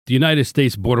The United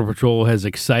States Border Patrol has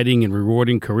exciting and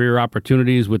rewarding career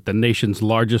opportunities with the nation's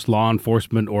largest law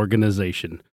enforcement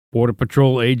organization. Border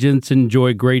Patrol agents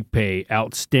enjoy great pay,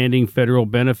 outstanding federal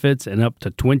benefits, and up to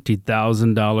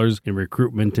 $20,000 in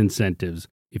recruitment incentives.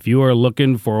 If you are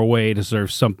looking for a way to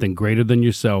serve something greater than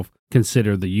yourself,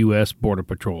 consider the U.S. Border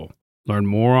Patrol. Learn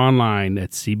more online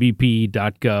at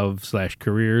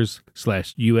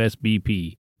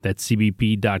cbp.gov/careers/USBP. That's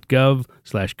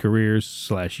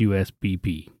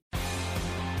cbp.gov/careers/USBP.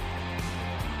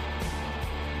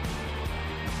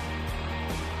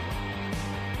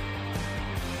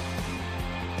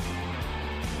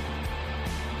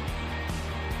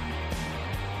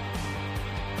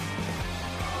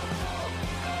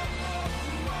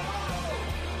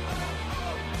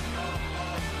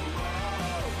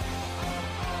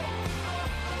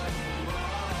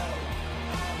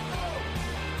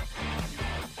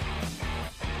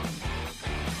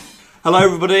 Hello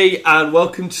everybody and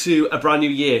welcome to a brand new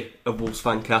year of Wolves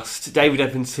Fancast. David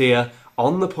Evans here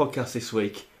on the podcast this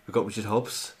week. We've got Richard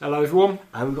Hobbs. Hello everyone.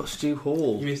 And we've got Stu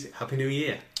Hall. You missed it. Happy New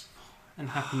Year. And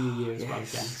Happy New Year as well,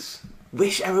 yes.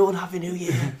 Wish everyone Happy New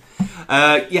Year.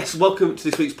 Yes, welcome to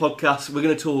this week's podcast. We're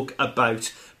going to talk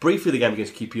about briefly the game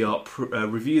against QPR,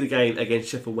 review the game against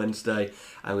Sheffield Wednesday,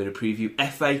 and we're going to preview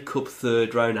FA Cup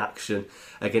third round action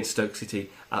against Stoke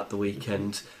City at the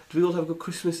weekend. Do we all have good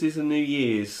Christmases and New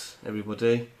Year's,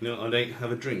 everybody? No, I don't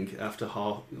have a drink after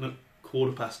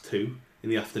 2:15 in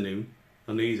the afternoon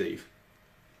on New Year's Eve.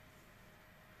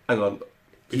 Hang on.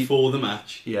 Before the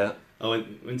match. Yeah. I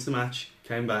went to the match,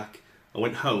 came back, I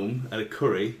went home, had a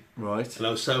curry. Right. And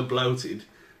I was so bloated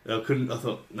that I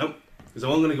thought, nope, because I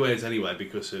wasn't going to go out anyway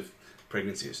because of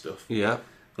pregnancy and stuff. Yeah.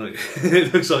 Like,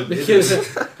 it looks like Because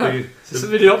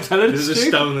somebody not telling us. There's a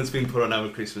stone that's been put on over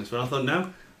Christmas, but I thought,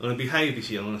 no, I'm going to behave this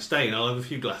year. I'm going to stay and I'll have a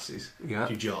few glasses, a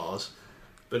few jars.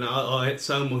 But I ate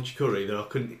so much curry that I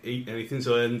couldn't eat anything,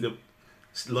 so I ended up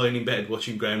lying in bed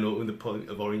watching groundnut with a pint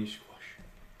of orange squash.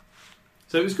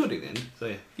 So it was good in the end.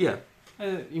 So yeah.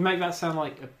 You make that sound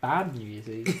like a bad New Year's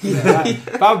Eve.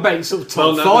 That would make sort of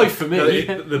top five for me.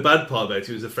 The bad part about it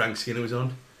was that Frank Skinner was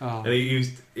on. Oh. And he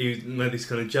made this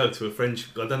kind of joke to a French,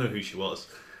 I don't know who she was,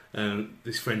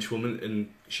 this French woman,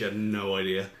 and she had no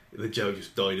idea. The joke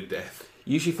just died a death.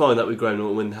 You usually find that with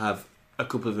grown-up when they have a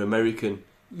couple of American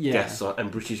guests and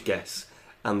British guests,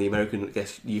 and the American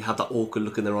guests, you have that awkward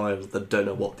look in their eyes that don't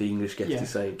know what the English guest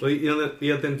is saying. Well, you know,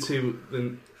 you had them two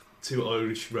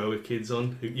Irish rower kids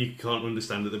on who you can't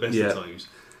understand at the best of times,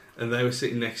 and they were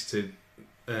sitting next to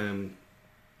the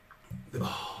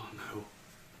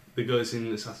guys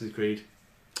in Assassin's Creed.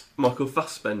 Michael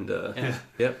Fassbender. Yeah.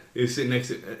 Yep. He was sitting next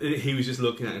to. He was just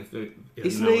looking at him. He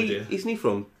had no idea. Isn't he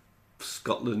from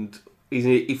Scotland?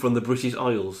 Isn't he from the British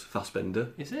Isles?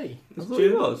 Fassbender. Is he? I thought he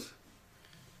was.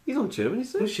 He's on German,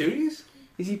 isn't he? I'm sure he is.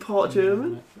 Is he part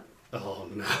German? Oh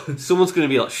no! Someone's going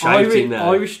to be like shouting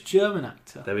now. Irish-German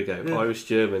actor. There we go. Yeah.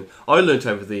 Irish-German. I learnt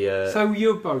over the. So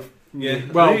you're both. Yeah.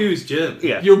 Well, he was German.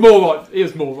 Yeah. You're more right. He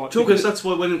was more right. Because that's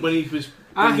why when he was.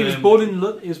 He was born in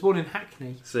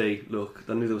Hackney. See, look,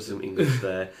 I knew there was some English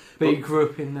there. But he grew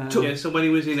up in. So when he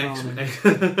was in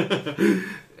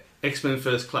X-Men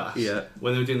First Class,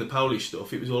 when they were doing the Polish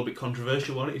stuff, it was all a bit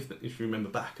controversial, wasn't it? If you remember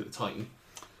back at the time,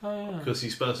 because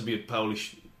he's supposed to be a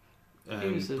Polish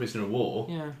prisoner of war.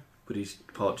 Yeah. But he's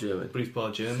part German.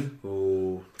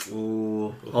 Oh,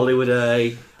 Hollywood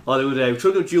A. We're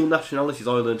talking about dual nationalities.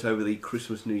 I learnt over the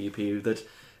Christmas New Year period that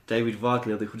David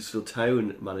Wagner, the Huddersfield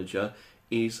Town manager,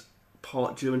 is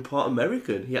part German, part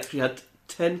American. He actually had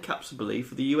 10 caps, I believe,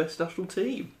 for the US national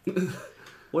team.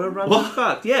 What a random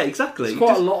fact. Yeah, exactly. There's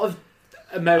quite a lot of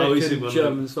American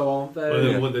Germans, aren't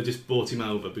there? Well, they just bought him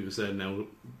over because they're now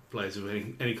players of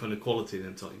any kind of quality in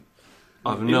that time.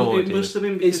 I've no idea. It must have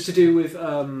been. It's to do with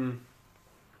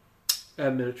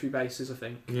military bases, I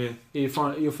think. Yeah.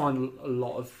 You'll find a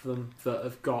lot of them that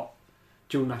have got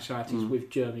dual nationalities with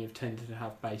Germany have tended to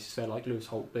have bases. So like Lewis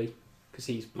Holtby, because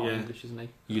he's part English, isn't he?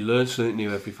 You learn something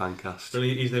new every fancast. But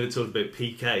he's never talked about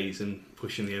PKs and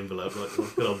pushing the envelope like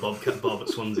good old Bobcat Bob at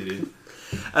Swansea did.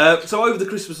 So over the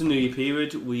Christmas and New Year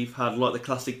period, we've had like the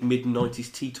classic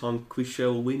mid-90s tea time quiz show,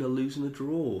 a win, a lose and a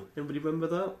draw. Anybody remember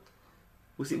that?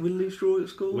 Was it win, lose, draw it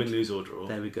was called? Win, lose or draw.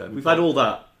 There we go. We've had all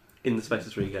that in the space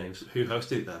of 3 games. Who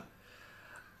hosted that?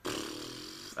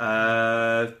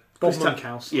 Bob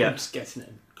Monkhouse. Yeah. I'm just getting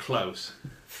it. Close.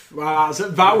 Wow,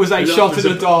 that was a shot in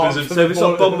the dark. So if it's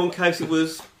not Bob Monkhouse, it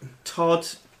was Todd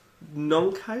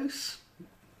Nonkhouse?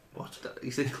 What? He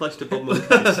said close to Bob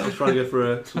Monkhouse. I was trying to go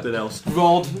for something else.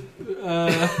 Rod.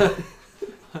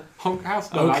 Honk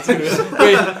house? No,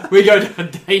 we go down a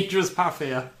dangerous path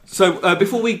here. So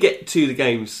before we get to the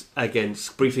games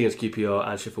briefly against QPR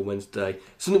and Sheffield Wednesday,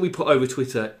 something we put over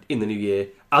Twitter in the new year,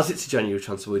 as it's a January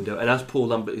transfer window, and as Paul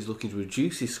Lambert is looking to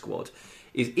reduce his squad,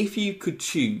 is if you could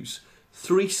choose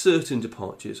 3 certain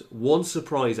departures, 1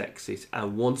 surprise exit,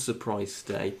 and 1 surprise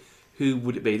stay, who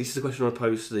would it be? This is a question I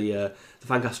posed to the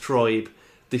Fancast Tribe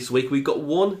this week. We've got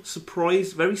one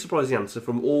very surprising answer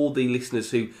from all the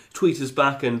listeners who tweet us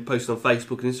back and post on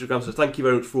Facebook and Instagram, so thank you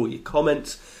very much for all your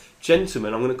comments.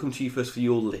 Gentlemen, I'm going to come to you first for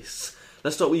your lists.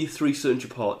 Let's start with your 3 certain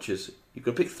departures. You've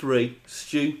got to pick 3.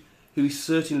 Stu, who is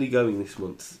certainly going this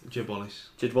month? Jed Wallace.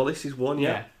 Jed Wallace is one,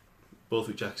 yeah.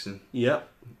 Borthwick Jackson. Yeah.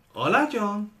 Ola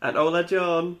John. And Ola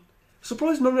John.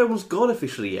 Surprised not everyone's gone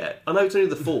officially yet. I know it's only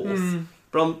the 4th.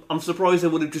 But I'm surprised they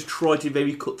would have just tried to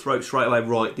very cutthroat straight away.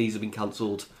 Right, these have been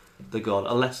cancelled. They're gone.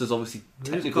 Unless there's obviously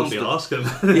technical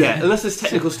stuff. Yeah, unless there's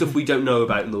technical stuff we don't know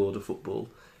about in the world of football.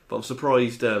 But I'm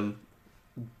surprised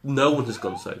no one has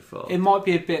gone so far. It might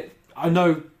be a bit. I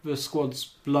know the squad's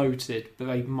bloated, but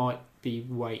they might be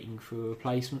waiting for a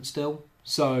replacement still.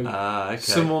 So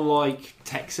someone like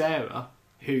Texera,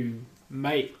 who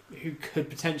could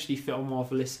potentially fit on one of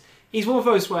the lists. He's one of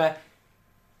those where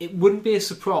it wouldn't be a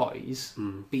surprise,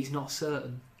 but he's not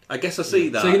certain. I guess I see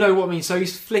that. So you know what I mean? So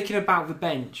he's flicking about the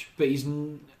bench, but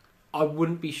I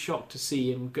wouldn't be shocked to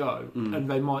see him go. And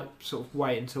they might sort of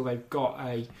wait until they've got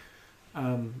a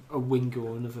winger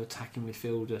or another attacking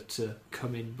midfielder to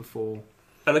come in before.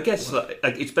 And I guess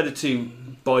it's better to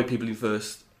buy people in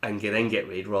first and then get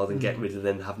rid, rather than get rid and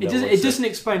then have no one. It doesn't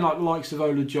explain like the likes of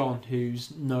Ola John,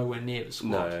 who's nowhere near the squad.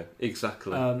 No,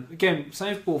 exactly. Again,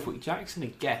 same as Borthwick Jackson,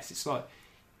 I guess. It's like,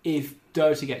 if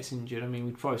Doherty gets injured, I mean,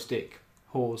 we'd probably stick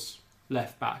Hawes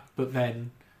left back, but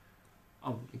then,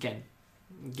 again,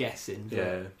 guessing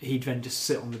that he'd then just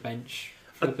sit on the bench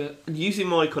for a bit. Using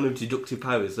my kind of deductive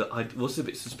powers, that I was a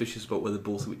bit suspicious about whether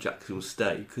Borthwick Jackson would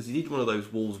stay, because he did one of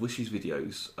those Wolves Wishes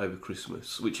videos over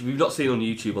Christmas, which if you've not seen on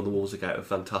YouTube on the Wolves account are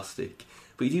fantastic.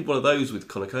 But he did one of those with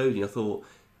Conor Cody, and I thought,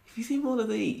 if he's in one of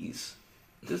these,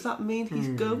 does that mean he's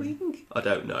going? I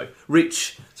don't know.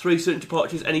 Rich, 3 certain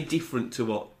departures, any different to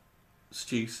what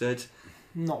Stu said?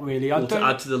 Not really. Or to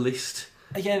add to the list?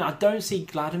 Again, I don't see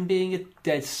Gladden being a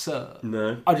dead cert.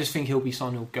 No. I just think he'll be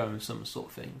signed or going some sort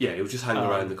of thing. Yeah, he'll just hang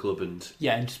around the club and...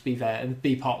 Yeah, and just be there and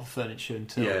be part of the furniture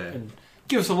and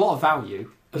give us a lot of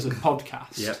value as a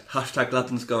podcast. Yeah. Hashtag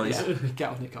Gladden's guys. Yeah. Get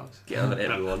on it, guys. Get on it,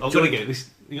 everyone. I'm going to get this.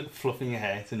 You got fluff in your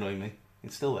hair to annoy me.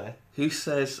 It's still there. Who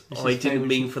says I didn't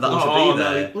mean for that to be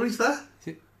there? What is that?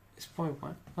 It's probably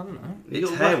wax. I don't know.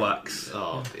 It's hair wax.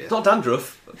 Oh, yeah. It's not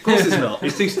dandruff. Of course it's not.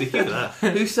 It's too sticky for that.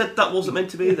 Who said that wasn't meant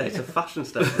to be there? It's a fashion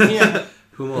statement. Yeah.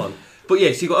 Come on. But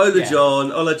yes, you've got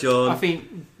Ola John. I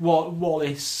think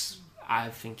Wallace, I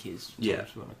think is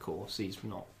run a course. He's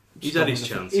not. He's had his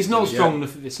chance. He's not strong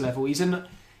enough at this level.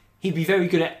 He'd be very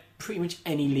good at pretty much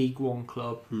any League One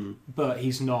club, but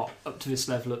he's not up to this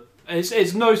level.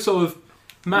 It's no sort of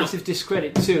massive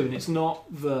discredit to him. It's not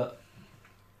that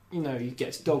he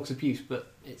gets dog's abuse,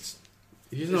 but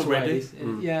he's not ready.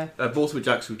 Yeah. Borthwick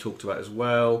Jackson we talked about as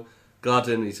well.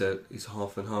 Gladden is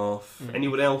half and half.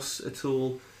 Anyone else at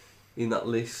all in that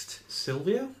list?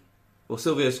 Silvio? Well,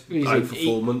 Silvio's out for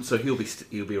 4 months, so he'll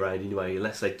be around anyway,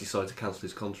 unless they decide to cancel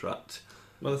his contract.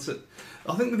 Well, that's it.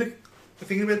 I think the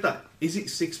thing about that, is it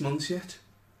 6 months yet?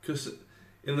 Because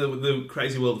in the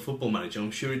crazy world of Football Manager,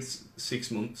 I'm sure it's 6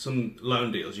 months. Some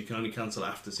loan deals you can only cancel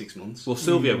after 6 months. Well,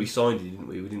 Silvio, we signed him, didn't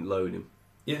we? We didn't loan him.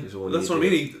 Yeah, that's what I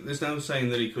mean. There's no saying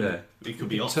that he could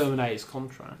be off. Terminate his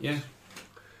contract. Yeah.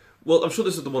 Well, I'm sure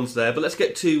there's other ones there, but let's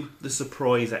get to the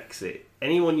surprise exit.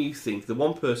 Anyone you think, the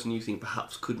one person you think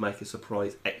perhaps could make a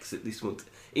surprise exit this month?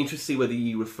 Interested to see whether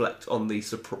you reflect on the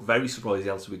very surprising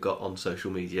answer we got on social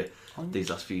media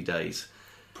these last few days.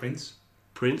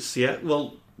 Prince, yeah.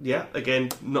 Well, yeah, again,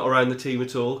 not around the team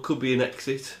at all. Could be an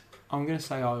exit. I'm going to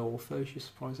say Iorfa is your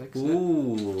surprise exit.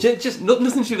 Ooh. Just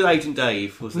nothing to do with Agent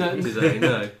Dave, was it, today?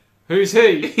 No. Who's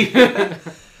he?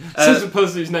 Just a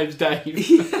person whose name's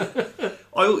Dave.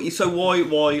 So why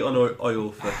on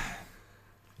Iorfa?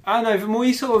 I don't know, the more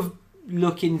you sort of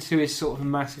look into his sort of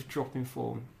massive drop in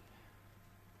form,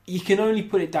 you can only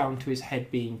put it down to his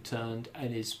head being turned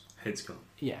and his... Head's gone.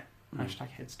 Yeah. Hashtag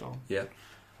head's gone. Yeah.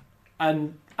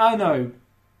 And I don't know,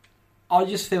 I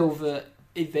just feel that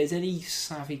if there's any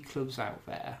savvy clubs out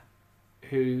there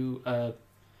who,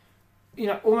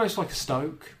 almost like a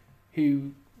Stoke,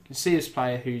 who can see this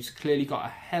player who's clearly got a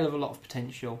hell of a lot of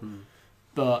potential,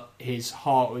 but his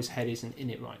heart or his head isn't in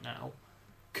it right now,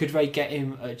 could they get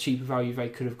him at a cheaper value they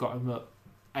could have got him at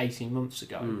 18 months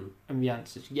ago? And the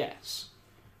answer is yes.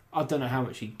 I don't know how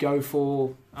much he'd go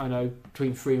for. I know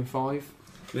between 3 and 5.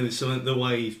 I mean, the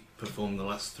way he's performed the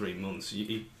last 3 months,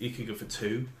 he could go for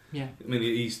 2. Yeah. I mean,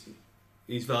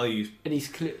 his value's And he's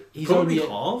probably only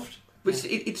halved. But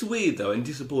it's weird though and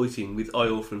disappointing with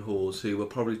Iorf and Hawes, who are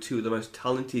probably two of the most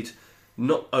talented,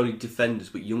 not only defenders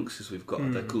but youngsters we've got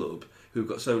at their club, who've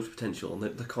got so much potential, and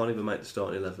they can't even make the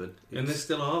starting 11. And they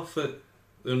still are for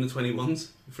the under-21s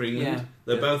for England. Yeah.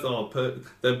 They both are.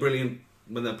 They're brilliant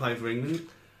when they're playing for England.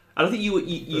 And I think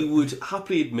you would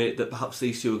happily admit that perhaps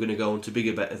these two are going to go on to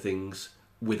bigger, better things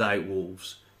without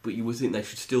Wolves, but you would think they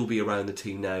should still be around the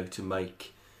team now to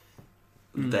make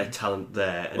their talent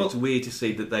there. And it's weird to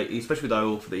see that they, especially with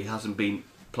Iorf, that he hasn't been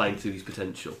playing to his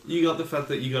potential. You got the fact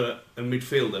that you got a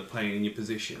midfielder playing in your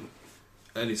position,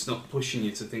 and it's not pushing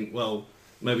you to think, well,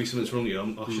 maybe something's wrong here.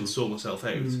 I should sort myself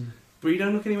out. But you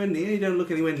don't look anywhere near. You don't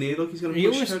look anywhere near. Look, he's going to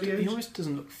push Cody out. He almost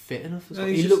doesn't look fit enough. As well.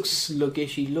 No, He looks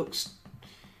sluggish. He looks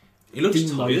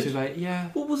tired. Yeah.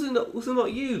 Well, was it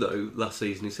not you though last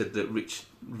season who said that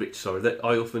that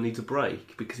Iorf needs a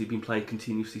break because he'd been playing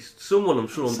continuously? Someone, I'm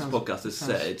sure, on this podcast has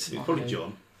said. It's probably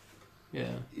John.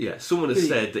 Yeah. Someone has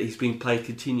said that he's been playing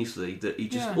continuously. That he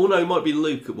just. Yeah. Oh no, it might be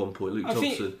Luke at one point. Luke I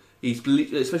think- Johnson.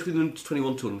 Especially with the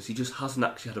 21 tournaments, he just hasn't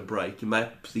actually had a break.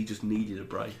 He just needed a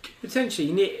break.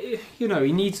 Potentially,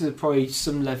 he needs probably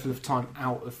some level of time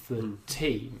out of the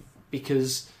team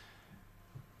because,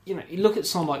 you look at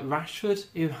someone like Rashford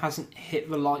who hasn't hit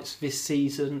the lights this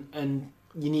season, and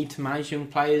you need to manage young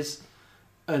players,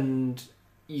 and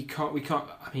we can't.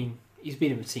 I mean, he's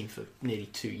been in the team for nearly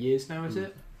 2 years now, is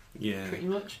it? Yeah, Pretty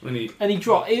much. And he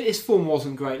dropped. His form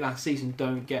wasn't great last season.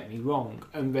 Don't get me wrong,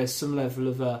 and there's some level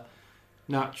of a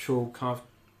natural kind of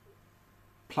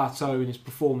plateau in his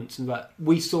performance, and that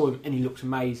we saw him and he looked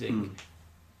amazing.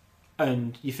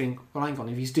 And you think, well, hang on,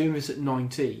 if he's doing this at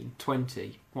 19,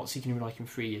 20, what's he going to be like in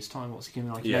 3 years' time? What's he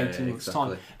going to be like in 18 months'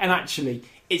 time? And actually,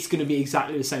 it's going to be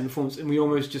exactly the same performance, and we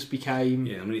almost just became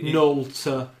null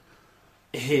to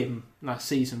him last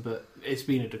season, but it's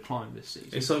been a decline this season.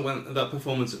 It's like when that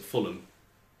performance at Fulham,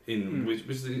 which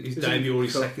was his debut or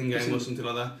his second game or something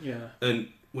like that. Yeah. And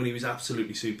when he was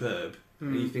absolutely superb,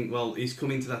 and you think, well, he's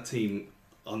come into that team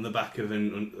on the back of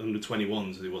an under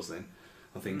 21s as it was then,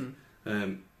 I think.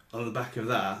 On the back of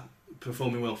that,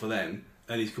 performing well for them,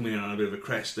 and he's coming in on a bit of a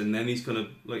crest, and then he's kind of,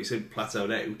 like you said,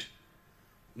 plateaued out.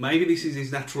 Maybe this is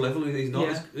his natural level, and he's not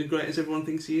as great as everyone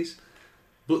thinks he is.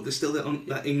 But there's still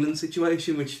that England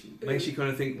situation, which makes you kind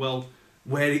of think, well,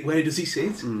 where does he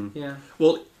sit? Yeah.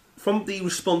 Well, from the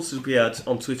responses we had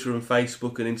on Twitter and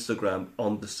Facebook and Instagram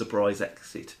on the surprise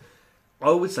exit,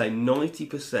 I would say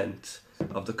 90%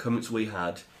 of the comments we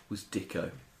had was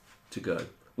Dicko to go,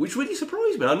 which really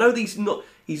surprised me. I know he's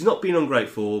not been on great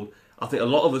form. I think a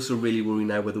lot of us are really worrying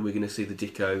now whether we're going to see the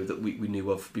Dicko that we knew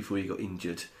of before he got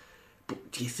injured.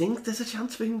 But do you think there's a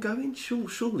chance for him going?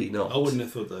 Surely not. I wouldn't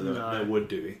have thought that they would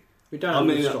do it. We don't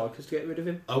have strikers to get rid of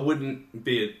him. I wouldn't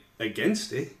be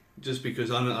against it just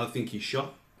because I think he's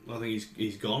shot. I think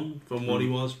he's gone from what he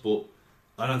was, but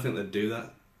I don't think they'd do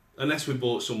that unless we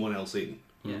bought someone else in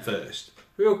first.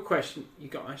 Real question you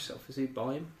got yourself: is he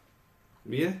buy him?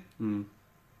 Yeah.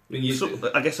 I mean,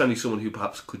 I guess only someone who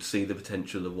perhaps could see the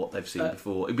potential of what they've seen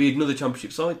before. It'd be another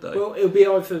championship side, though. Well, it'll be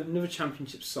either another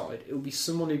championship side. It'll be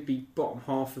someone who'd be bottom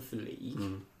half of the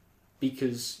league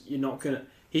because you're not gonna.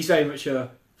 He's very much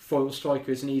a foil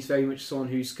striker, isn't he? He's very much someone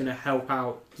who's going to help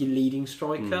out your leading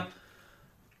striker.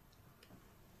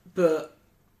 But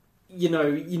you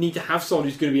need to have someone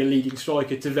who's going to be a leading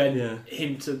striker to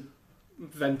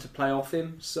then to play off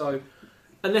him. So.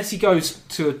 Unless he goes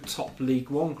to a top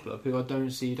League One club, who I don't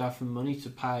see he'd have the money to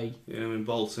pay. Yeah, I mean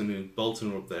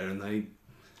Bolton are up there, and they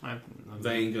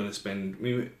ain't going to spend. I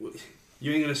mean,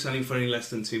 you ain't going to sell him for any less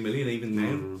than $2 million even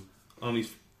now on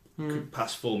his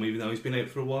past form, even though he's been out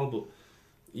for a while. But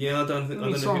yeah, I don't think. I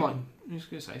was going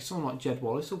to say someone like Jed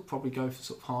Wallace will probably go for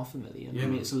sort of $500,000. Yeah. I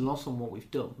mean, it's a loss on what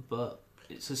we've done, but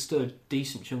it's still a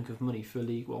decent chunk of money for a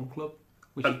League One club.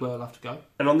 Which is where I'll have to go.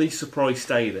 And on the surprise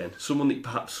stay then, someone that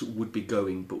perhaps would be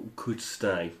going but could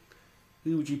stay,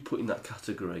 who would you put in that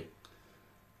category?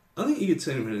 I think you could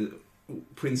turn around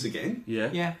Prince again.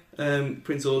 Yeah.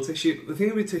 Prince or Teixeira. The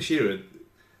thing with Teixeira,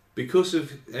 because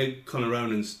of how Conor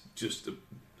Ronan's just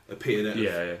appeared out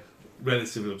of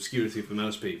relative obscurity for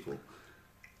most people,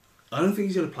 I don't think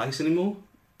he's got a place anymore.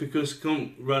 Because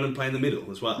can't Ronan play in the middle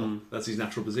as well? That's his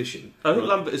natural position. I think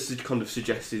Lambert has kind of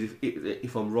suggested,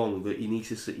 if I'm wrong, that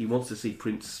he wants to see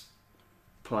Prince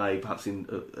play perhaps in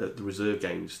the reserve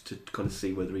games to kind of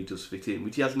see whether he does fit in,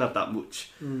 which he hasn't had that much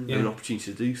an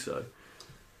opportunity to do so.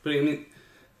 But I mean,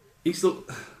 it's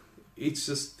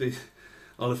just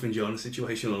I Olafinjana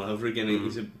situation all over again.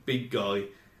 He's a big guy.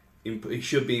 He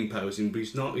should be imposing, but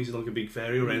he's not. He's like a big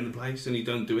fairy around the place, and he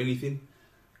don't do anything.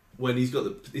 When he's got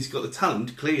the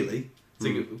talent clearly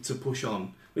to push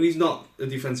on, but he's not a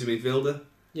defensive midfielder.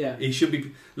 Yeah, he should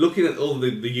be looking at all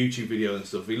the YouTube video and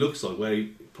stuff. He looks like where he's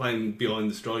playing behind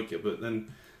the striker, but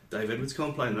then Dave Edwards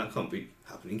can't play, and that can't be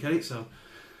happening, can it? So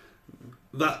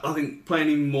that I think playing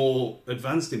him more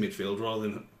advanced in midfield rather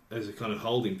than as a kind of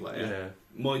holding player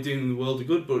might do him the world of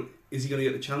good. But is he going to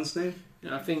get the chance now?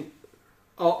 I think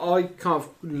I kind of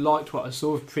liked what I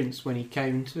saw of Prince when he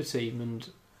came into the team, and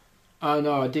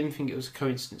I didn't think it was a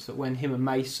coincidence that when him and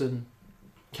Mason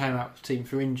came out of the team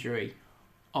for injury,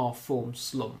 our form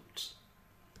slumped.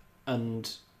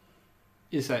 And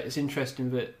it's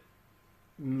interesting that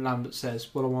Lambert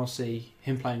says, well, I want to see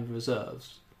him playing with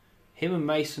reserves. Him and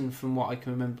Mason, from what I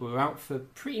can remember, were out for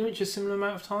pretty much a similar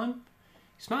amount of time.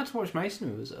 It's mad to watch Mason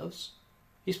with reserves.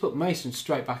 He's put Mason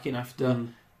straight back in after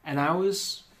an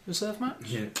hour's reserve match.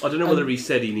 Yeah. I don't know whether he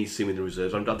said he needs to see him in the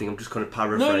reserves. I think I'm just kind of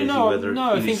paraphrasing whether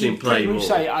he needs to see him play more.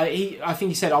 I think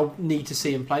he said I'll need to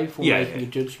see him play before making a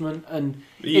judgment. And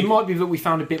it might be that we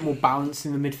found a bit more balance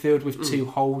in the midfield with two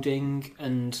holding,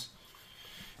 and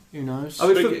who knows.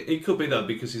 I mean, it could be that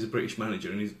because he's a British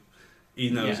manager and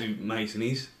he knows who Mason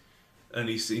is, and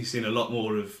he's seen a lot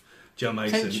more of Joe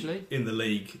Mason in the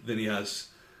league than he has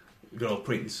good old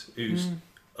Prince, who's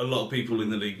a lot of people in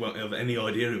the league won't have any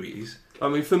idea who he is. I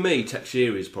mean, for me,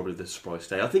 Texiera is probably the surprise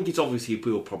today. I think it's obviously he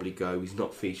will probably go. He's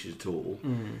not featured at all.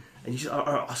 And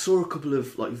I saw a couple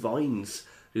of vines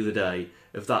the other day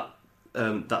of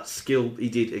that skill he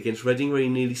did against Reading where he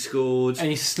nearly scored, and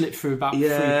he slipped through about 3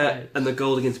 players. And the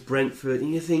goal against Brentford.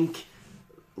 And you think,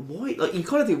 why? You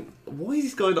kind of think, why is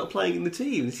this guy not playing in the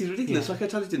team? This is ridiculous. How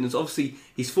talented he is. Obviously,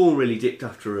 his form really dipped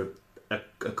after a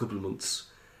couple of months.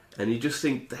 And you just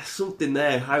think, there's something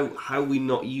there. How are we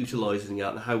not utilising that,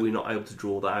 and how are we not able to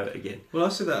draw that out again? Well, I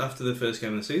said that after the first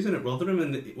game of the season at Rotherham,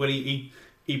 and when he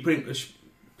pretty much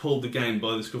pulled the game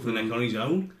by the scruff of the neck on his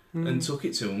own and took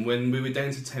it to him when we were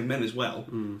down to 10 men as well.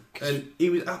 And he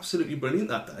was absolutely brilliant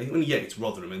that day. I mean, it's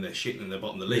Rotherham and they're shitting and they're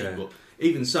bottom of the league, but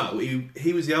even so,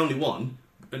 he was the only one,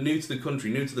 new to the country,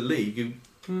 new to the league,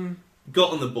 who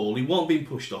got on the ball. He wasn't being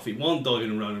pushed off. He wasn't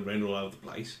diving around and around all over the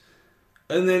place.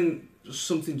 And then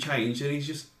something changed, and he's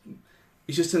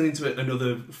just turned into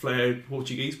another flair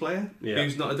Portuguese player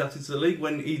who's not adapted to the league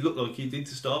when he looked like he did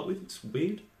to start with. It's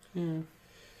weird.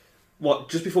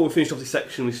 Just before we finish off this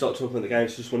section, we start talking about the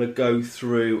games. Just want to go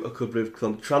through a couple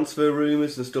of transfer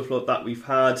rumours and stuff like that we've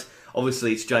had.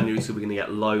 Obviously, it's January, so we're going to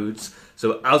get loads.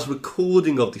 So, as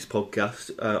recording of this podcast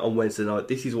on Wednesday night,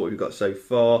 this is what we've got so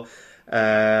far.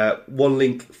 One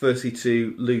link, firstly,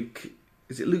 to Luke.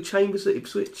 Is it Luke Chambers at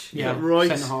Ipswich? Yeah, right.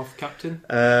 Centre-half captain.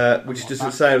 Which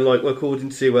doesn't sound like, well, according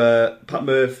to Pat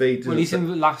Murphy... Well, he's in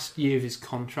the last year of his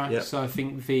contract, so I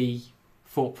think the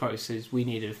thought process, we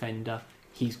need a defender,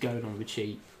 he's going on the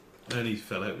cheap. And he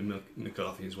fell out with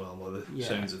McCarthy as well, by the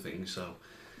sounds of things,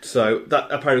 So that,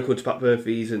 apparently, according to Pat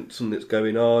Murphy, isn't something that's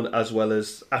going on, as well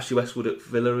as Ashley Westwood at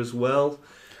Villa as well.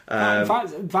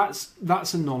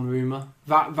 That's a non-rumour.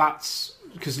 That's...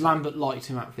 Because Lambert liked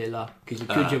him at Villa, because he's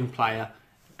a good young player.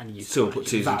 And you still put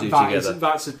twos and twos together.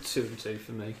 That's a 2 and 2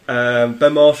 for me.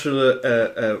 Ben Marshall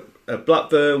at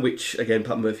Blackburn, which again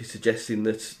Pat Murphy suggesting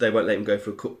that they won't let him go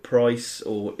for a cut price,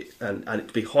 and it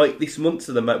to be hiked this month,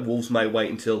 so the Wolves may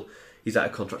wait until he's out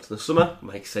of contract in the summer.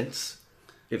 Makes sense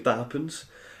if that happens.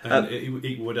 And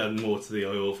it would add more to the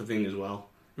Iorfa thing as well.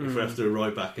 If we have to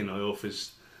ride back in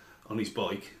Iorfa's on his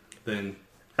bike, then.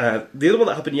 The other one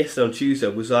that happened yesterday on Tuesday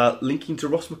was linking to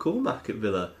Ross McCormack at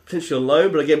Villa, potentially on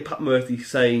loan, but again Pat Murphy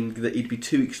saying that he'd be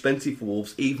too expensive for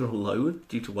Wolves, even on loan,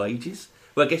 due to wages.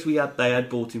 Well, I guess they had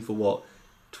bought him for what,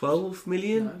 12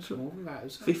 million? No, it's more than that. It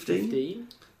was 15?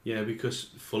 Yeah, because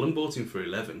Fulham bought him for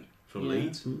 11 from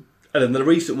Leeds. And then the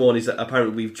recent one is that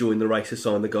apparently we've joined the race to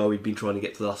sign the guy we've been trying to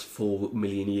get for the last 4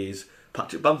 million years,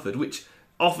 Patrick Bamford, which...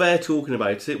 Off air talking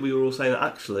about it, we were all saying that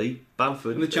actually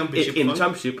Bamford in the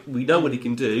championship, we know what he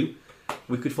can do.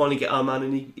 We could finally get our man,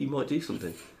 and he might do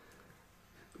something.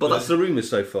 But that's the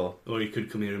rumours so far. Or he could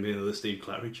come here and be another Steve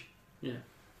Claridge. Yeah,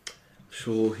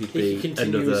 sure, he'd be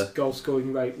continue another his goal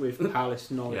scoring rate with Palace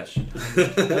and Norwich.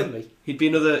 He'd be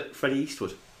another Freddie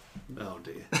Eastwood. Oh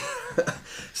dear.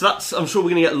 So I'm sure we're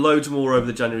going to get loads more over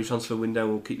the January transfer window.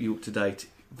 And we'll keep you up to date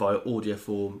via audio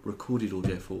form, recorded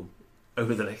audio form,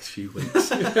 over the next few weeks.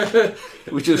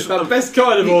 Which is the best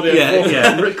kind of audio form.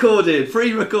 Yeah,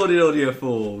 pre-recorded audio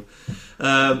form.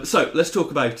 So let's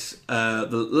talk about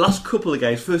the last couple of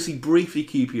games. Firstly, briefly,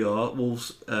 QPR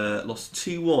Wolves lost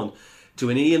 2-1 to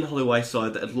an Ian Holloway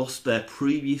side that had lost their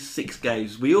previous 6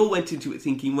 games. We all went into it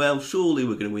thinking, well, surely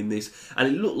we're going to win this. And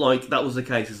it looked like that was the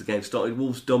case as the game started.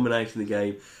 Wolves dominating the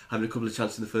game, having a couple of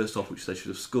chances in the first half, which they should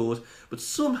have scored. But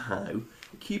somehow,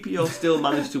 QPR still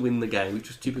managed to win the game, which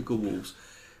was typical Wolves.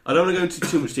 I don't want to go into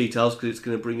too much details because it's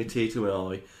going to bring a tear to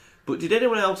an eye. But did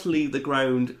anyone else leave the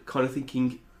ground kind of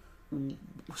thinking,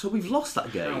 so we've lost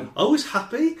that game? I was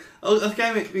happy. I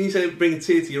came out, when you said bring a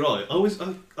tear to your eye,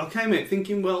 I came out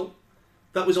thinking, well,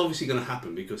 that was obviously going to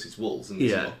happen because it's Wolves and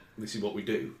this is what we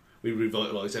do. We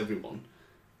revitalise everyone.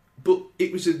 But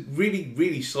it was a really,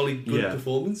 really solid, good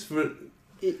performance for it.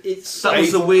 That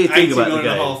was the weird thing about the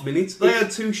game. 89.5 minutes. They had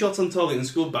 2 shots on target and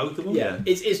scored both of them. Yeah,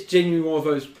 it's genuinely one of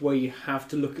those where you have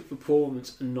to look at the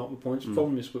performance and not the points. The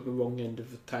problem is with the wrong end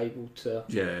of the table to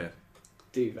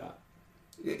do that.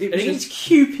 And against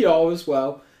QPR as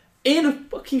well. In a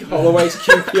fucking Holloway's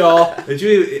QPR. Did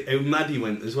you hear how mad he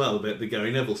went as well about the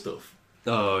Gary Neville stuff?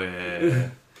 Oh, yeah.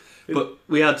 But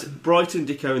we had Brighton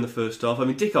Dicko in the first half. I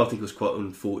mean, Dicko I think was quite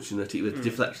unfortunate. It was a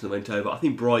deflection that went over. I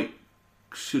think Bright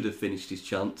should have finished his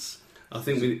chance. I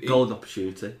think golden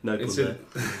opportunity. No pun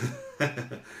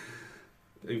there.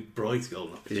 Bright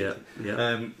golden opportunity.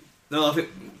 Yeah. No, I think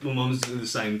my mum's the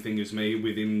same thing as me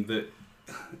with him. That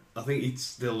I think it's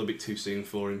still a bit too soon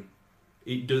for him.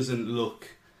 It doesn't look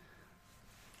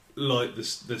like the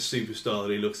superstar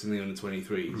that he looks in the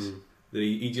under-23s. That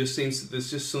he just seems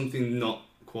there's just something not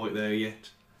quite there yet.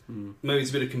 Maybe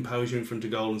it's a bit of composure in front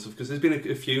of goal and stuff, because there's been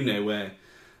a few now where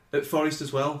at Forest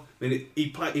as well. I mean,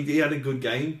 he had a good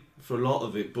game for a lot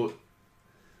of it, but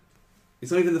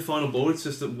it's not even the final ball. It's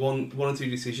just that one or two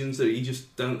decisions that he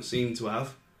just don't seem to have.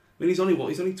 I mean, he's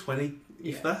only 20,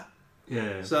 if that.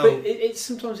 Yeah. So, but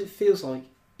sometimes it feels like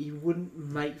he wouldn't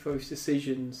make those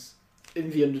decisions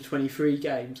in the under-23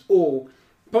 games, or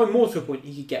by more to a point,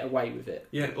 he could get away with it.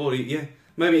 Yeah, or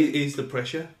maybe it is the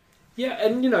pressure. Yeah,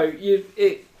 and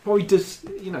it probably does.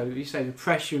 You say the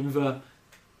pressure and the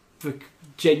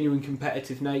genuine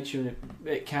competitive nature, and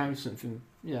it counts something.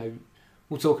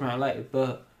 We'll talk about it later.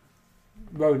 But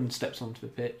Roden steps onto the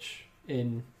pitch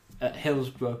at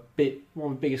Hillsborough,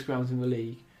 one of the biggest grounds in the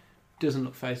league. Doesn't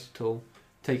look phased at all.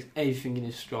 Takes everything in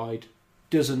his stride.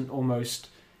 Doesn't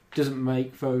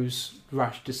make those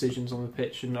rash decisions on the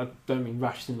pitch, and I don't mean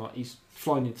rash in like he's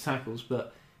flying into tackles,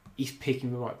 but he's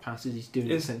picking the right passes. He's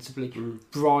doing it sensibly.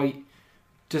 Bright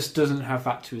just doesn't have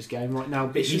that to his game right now,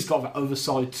 but he's got that other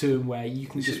side to him where you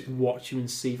can just watch him and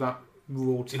see that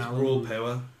raw talent. It's raw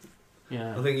power.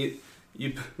 Yeah, I think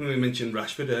when we mentioned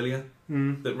Rashford earlier,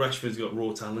 that Rashford's got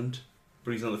raw talent,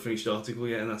 but he's not the finished article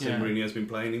yet, and that's how Mourinho has been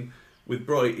playing him. With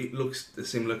Bright, it looks a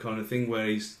similar kind of thing where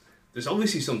there's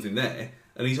obviously something there,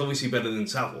 and he's obviously better than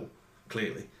Saville,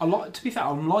 clearly. To be fair,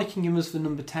 I'm liking him as the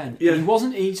number 10. Yeah.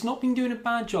 He's not been doing a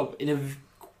bad job in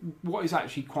what is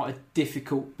actually quite a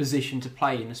difficult position to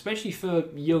play in, especially for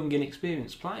a young,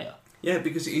 inexperienced player. Yeah,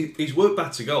 because he's worked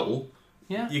back to goal.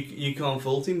 Yeah. You can't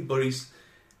fault him, but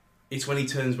it's when he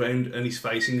turns round and he's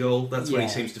facing goal, that's when he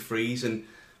seems to freeze, and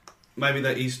maybe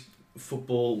that is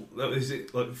football, is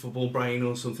it like football brain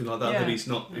or something like that, that he's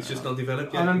not, it's just not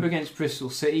developed yet. I remember against Bristol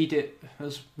City, there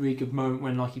was a really good moment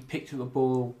when he picked up the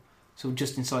ball sort of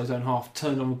just inside his own half,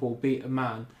 turned on the ball, beat a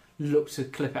man, looked to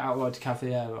clip it out wide to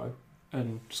Cavallero,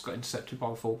 and just got intercepted by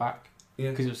the full-back.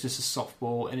 Because it was just a soft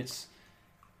ball, and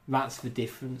that's the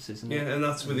difference, isn't it? Yeah, and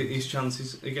that's with his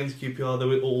chances against QPR.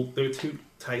 They were too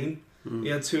tame. He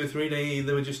had 2 or 3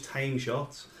 they were just tame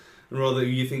shots. And rather,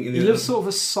 you think he does sort of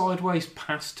a sideways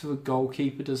pass to a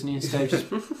goalkeeper, doesn't he? Instead of just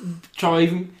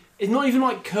it's not even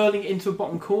like curling it into a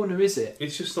bottom corner, is it?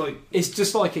 It's just like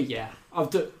I've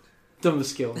done the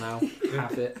skill now.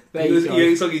 Have it. There you go. Yeah,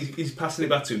 it's like he's passing it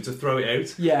back to him to throw it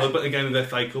out. Yeah. Like again with their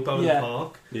FA Cup out in the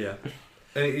park. Yeah.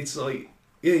 And it's like,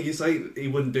 you say he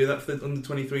wouldn't do that for the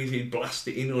under-23s, he'd blast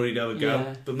it in or he'd have a go.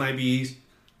 Yeah. But maybe he's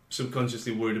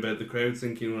subconsciously worried about the crowd,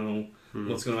 thinking, well,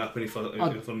 what's going to happen if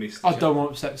I miss the I don't want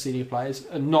to upset the senior players,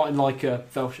 and not in like a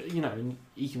and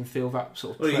he can feel that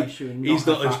sort of pressure and not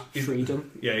have that freedom.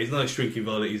 Yeah, he's not a shrinking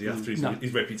violet, is he, after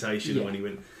his reputation when he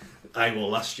went AWOL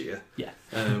last year. Yeah.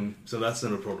 So that's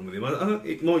not a problem with him.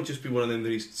 It might just be one of them that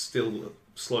he's still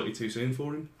slightly too soon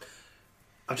for him.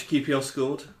 Actually, QPR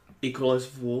scored, equalised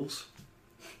for Wolves.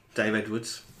 Dave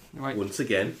Edwards, once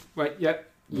again.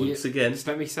 Once again. Just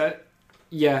let me say it.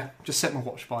 Yeah, just set my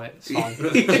watch by it. It's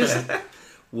fine.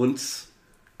 Once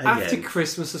again. After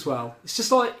Christmas as well. It's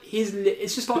just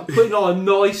like putting on a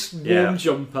nice warm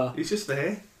jumper. He's just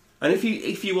there. And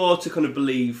if you are to kind of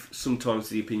believe sometimes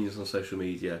the opinions on social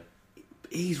media,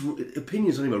 his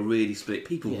opinions on him are really split.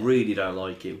 People really don't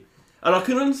like him. And I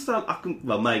can understand,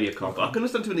 maybe I can't, but I can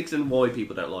understand to an extent why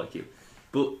people don't like him.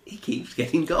 but he keeps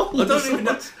getting goals. I don't even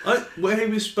know where he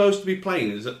was supposed to be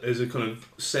playing as a kind of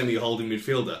semi-holding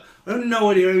midfielder. I have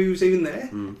no idea how he was even there.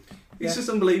 It's just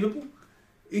unbelievable.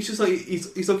 He's just like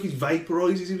he's like he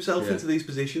vaporises himself into these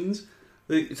positions.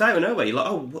 It's out of nowhere. You're like,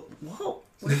 oh, what?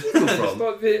 Where did he come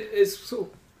from? It's sort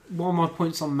of one of my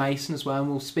points on Mason as well,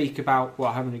 and we'll speak about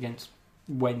what happened against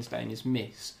Wednesday in his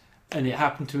miss. And it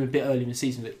happened to him a bit early in the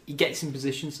season, but he gets in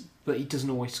positions, but he doesn't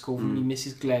always score them. He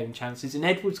misses glaring chances, and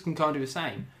Edwards can kind of do the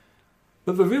same.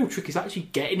 But the real trick is actually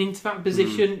getting into that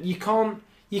position. You can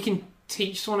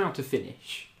teach someone how to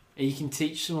finish, and you can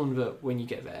teach someone that when you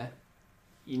get there,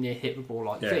 you near hit the ball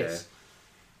like this.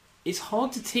 Yeah. It's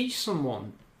hard to teach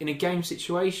someone in a game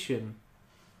situation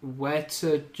where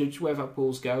to judge where that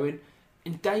ball's going.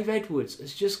 And Dave Edwards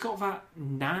has just got that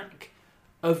knack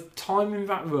of timing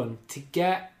that run to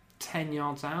get 10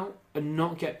 yards out and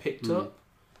not get picked up.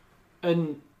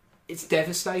 And it's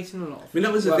devastating a lot. I mean,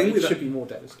 that was the thing. It should be more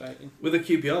devastating. With the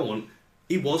QPR one,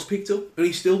 he was picked up and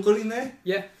he still got in there.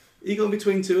 Yeah. He got in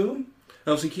between two of them.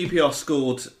 Obviously, QPR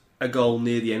scored a goal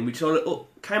near the end, which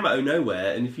came out of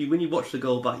nowhere. And when you watch the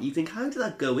goal back, you think, how did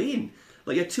that go in?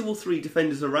 Like, you had 2 or 3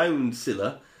 defenders around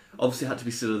Silla. Obviously, it had to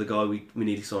be Silla, the guy we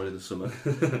nearly signed in the summer.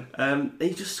 And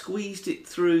he just squeezed it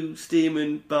through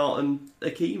Stearman, Barton,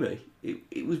 Hakimi.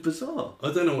 It was bizarre.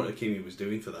 I don't know what Hakimi was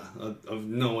doing for that. I've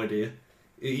no idea.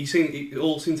 It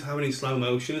all seemed to happen in slow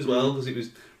motion as well, because it was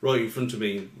right in front of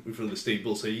me, in front of the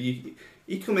steeple. So he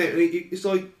come out and it's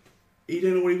like he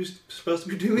didn't know what he was supposed to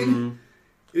be doing.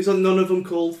 It was like none of them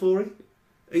called for it.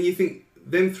 And you think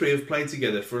them 3 have played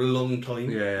together for a long time.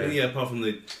 Yeah. And apart from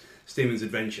the Stearman's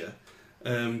adventure.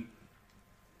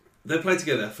 They played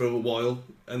together for a while,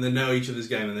 and they know each other's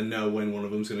game, and they know when one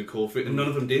of them's going to call for it, and none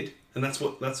of them did, and that's how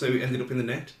it ended up in the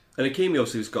net. And Hakimi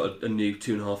also has got a new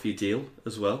 2.5-year deal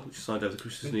as well, which is signed over the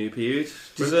Christmas New Year period.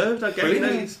 Deserved, I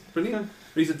guess. Brilliant.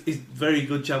 He's a very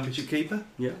good championship keeper.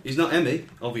 Yeah, he's not Emmy,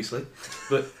 obviously,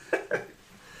 but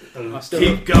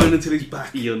keep going until he's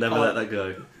back. You'll never let that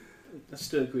go. I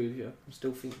still agree with you. I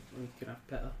still think we could have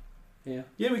better. Yeah,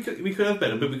 we could have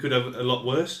better, but we could have a lot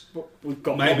worse. But we've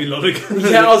got maybe a lot of.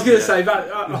 Yeah, I was going to say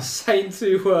that. I was saying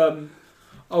to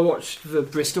I watched the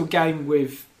Bristol game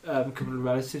with a couple of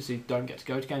relatives who don't get to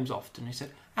go to games often. He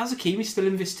said, "How's Hakimi still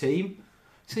in this team?"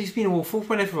 So he's been awful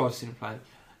whenever I've seen him play. I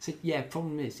said, "Yeah,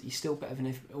 problem is he's still better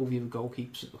than all the other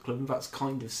goalkeepers at the club." And that's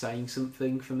kind of saying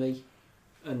something for me.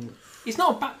 And he's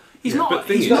not a bad. He's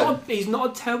not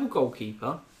a terrible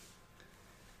goalkeeper,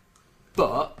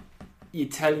 but. You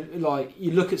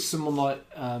look at someone like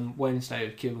Wednesday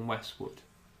with Kieran Westwood.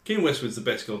 Kieran Westwood's the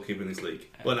best goalkeeper in this league,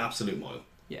 by an absolute mile.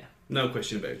 Yeah, no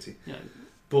question about it. Yeah.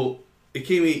 But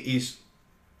Hakimi is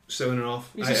 7.5 out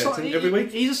of 10 every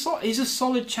week. He's a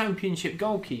solid championship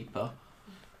goalkeeper.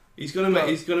 He's gonna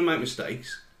make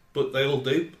mistakes, but they all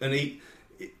do. And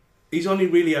he's only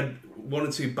really had 1 or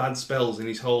 2 bad spells in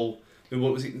his whole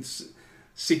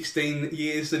 16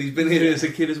 years that he's been here as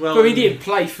a kid as well. But he didn't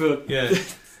play for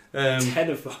 10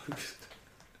 of those.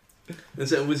 And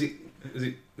so was it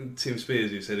Tim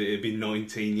Spears who said it'd be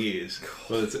 19 years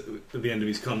at the end of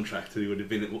his contract that he would have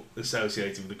been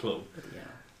associated with the club. Yeah.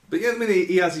 But yeah, I mean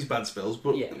he has his bad spells,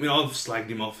 but I mean I've slagged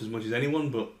him off as much as anyone.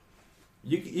 But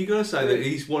you got to say that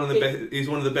he's one of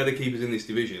the better keepers in this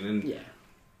division, and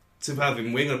to have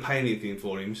him, we ain't going to pay anything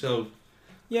for him. So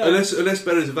unless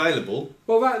better is available,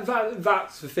 well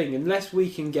that's the thing. Unless we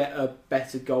can get a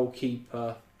better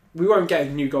goalkeeper. We won't get a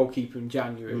new goalkeeper in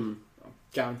January. I'm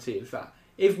guaranteed of that.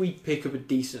 If we pick up if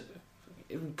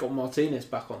we got Martinez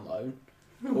back on loan,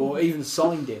 or even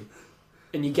signed him,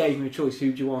 and you gave him a choice,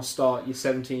 who do you want to start your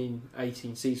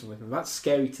 17-18 season with? And that's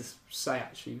scary to say,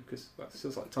 actually, because that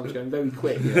feels like time's going very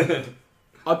quick.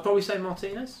 I'd probably say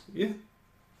Martinez. Yeah.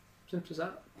 Simple as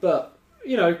that. But,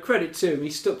 credit to him. He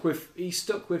stuck with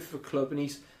the club, and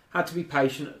he's had to be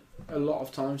patient a lot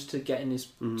of times to get in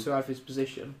to have his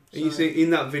position. So. You see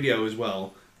in that video as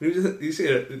well.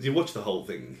 You watch the whole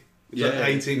thing. It's like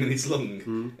 18 minutes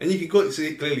long, and you can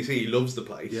clearly see he loves the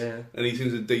place. Yeah, and he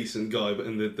seems a decent guy. But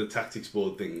in the tactics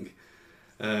board thing,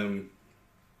 and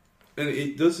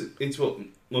it does. It's what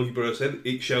Mikey Burrow said.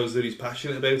 It shows that he's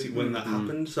passionate about it when that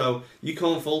happened. So you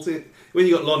can't fault it. When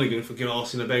you got Lonergan fucking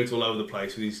arsing about all over the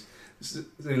place with his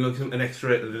an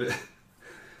extra.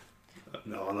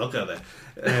 No, I'll not go there.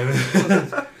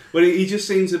 But he just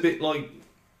seems a bit like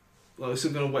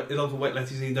some kind of like a wet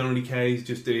lettuce. He don't really care. He's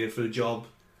just doing it for the job.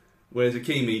 Whereas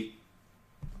Hakimi,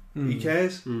 he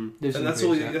cares, and that's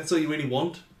all. That's all you really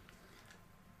want.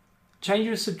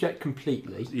 Changing the subject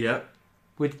completely. Yeah.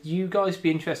 Would you guys be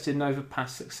interested in over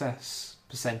past success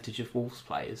percentage of Wolves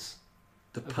players?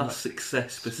 The past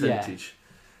success percentage.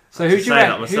 So who do you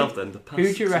reckon? Myself, then, the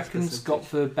Who do you reckon's got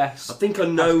the best? I think I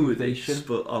know pass this, completion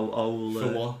but I'll For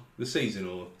what? The season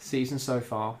or season so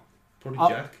far? probably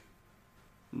Jack?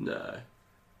 No.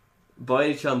 By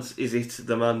any chance, is it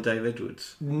the man Dave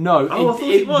Edwards? No, Oh, I thought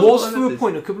it it was. was I for read a this.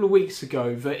 point a couple of weeks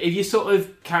ago that if you sort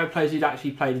of count players who'd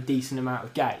actually played a decent amount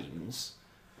of games,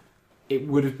 it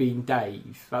would have been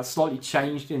Dave. That's slightly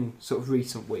changed in sort of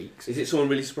recent weeks. Is it someone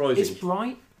really surprising? It's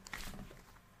Bright.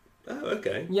 Oh,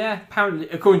 okay. Yeah, apparently,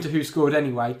 according to Who Scored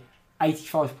Anyway,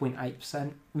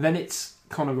 85.8%. Then it's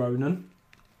Connor Ronan,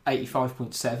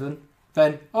 85.7%.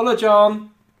 Then Ola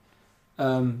John,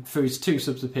 for his 2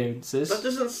 subs appearances. That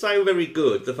doesn't sound very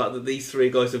good, the fact that these 3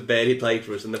 guys have barely played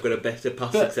for us and they've got a better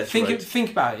pass But success rate.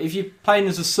 think about it. If you're playing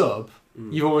as a sub,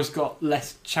 you've always got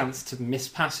less chance to miss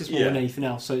passes more than anything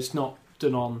else. So it's not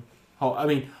done on. I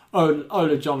mean,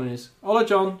 Ola John, Ola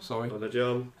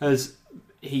John.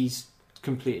 he's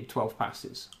completed 12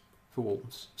 passes for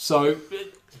Wolves. So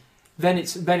then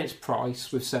it's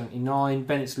Price with 79.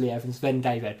 Then it's Lee Evans. Then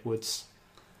Dave Edwards.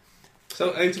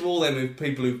 So out of all them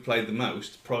people who've played the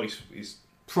most, Price is...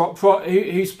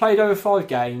 Who's played over 5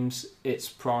 games? It's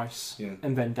Price, Yeah.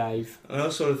 and then Dave. And I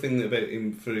saw a thing about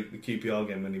him for the QPR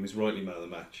game when he was rightly man of the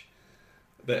match.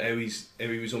 But how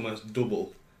he was almost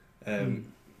double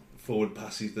forward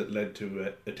passes that led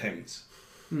to attempts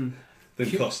than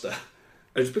Costa.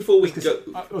 Just before we go,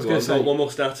 I was going to say, one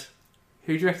more stat.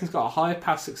 who do you reckon's got a higher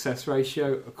pass success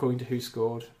ratio according to Who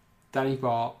Scored? Danny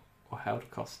Bart or Helder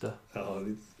Costa? Oh,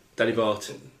 Danny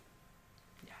Bart.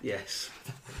 Yes.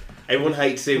 Everyone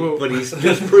hates him, Well, but he's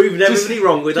just proven everybody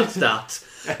wrong with that stat.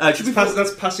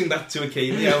 that's passing back to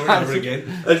Akimi over and over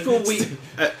again. Before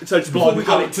we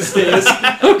go to stairs.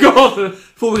 Oh God!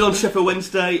 Before we go on Sheffield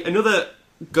Wednesday, another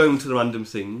going to the random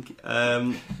thing.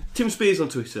 Tim Spears on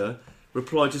Twitter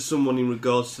replied to someone in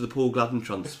regards to the Paul Gladden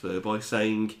transfer by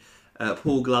saying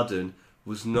Paul Gladden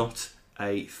was not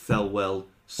a Thelwell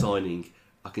signing.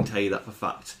 I can tell you that for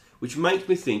fact. Which makes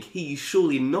me think he's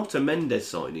surely not a Mendes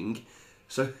signing.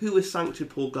 So who has sanctioned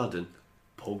Paul Gladden?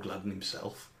 Paul Gladden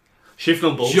himself. Shift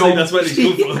on ball. John- That's what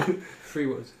he's good for. 3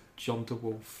 words. John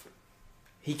DeWolf.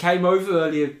 He came over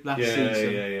earlier last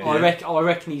season. Yeah. I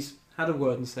reckon he's had a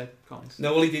word and said, guys.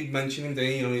 No, well, he did mention him,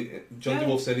 didn't he? John Yeah.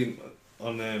 DeWolf said him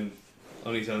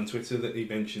on his own Twitter that he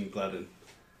mentioned Gladden.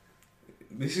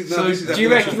 This is So this is do you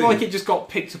reckon thing. like it just got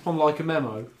picked up on like a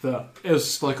memo that it was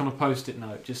just, like on a post-it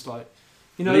note, just like,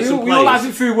 you know, Listen, we all players. have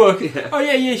it through work. Yeah. Oh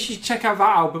yeah, you should check out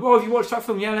that album. Oh, have you watched that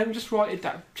film? Yeah, let me just write it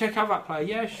down. Check out that player.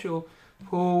 Yeah, sure.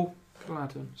 Paul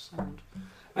Gladden, sound.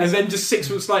 And then just 6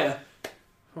 months later,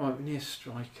 right, we need a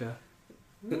striker.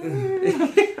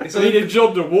 It's I mean,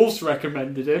 John DeWolf's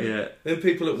recommended him. Yeah. Then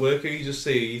people at work who you just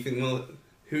see, you think, well,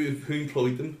 who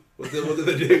employed them? What do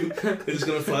they do? They're just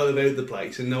going to float about the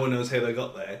place and no one knows how they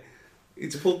got there.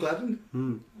 It's Paul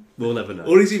Gladden. We'll never know.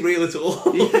 Or is he real at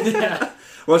all? Yeah.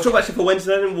 Well, let's talk about Sheffield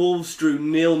Wednesday then. Wolves drew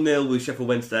 0-0 with Sheffield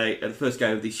Wednesday at the first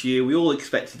game of this year. We all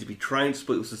expected to be trounced,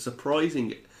 but it was a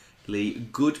surprisingly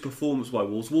good performance by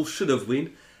Wolves. Wolves should have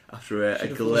won after a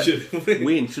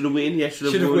win. Should have won.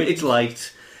 It's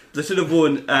late. They should have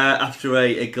won after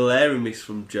a glaring miss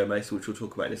from Joe Mason, which we'll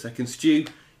talk about in a second. Stu,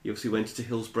 he obviously went to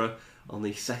Hillsborough on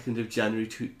the 2nd of January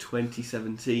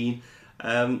 2017.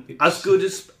 As good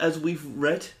as we've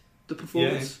read the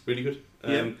performance. Yeah, really good.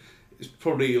 Yeah. It's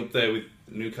probably up there with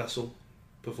Newcastle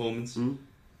performance.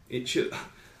 It should.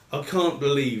 I can't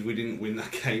believe we didn't win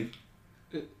that game.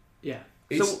 Yeah.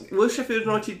 So, were Sheffield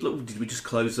United, look, did we just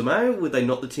close them out? Were they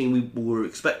not the team we were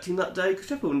expecting that day? Because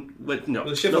Sheffield went, no.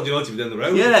 Well, Sheffield United were down the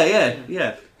road.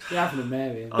 Yeah. You're having a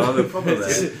Mary. I have a problem there.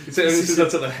 It's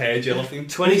that's the hair gel, I think.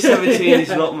 2017 is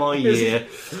not my year.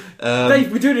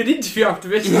 Dave, we're doing an interview after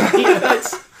this.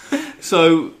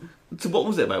 So what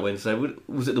was it about Wednesday?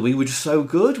 Was it that we were just so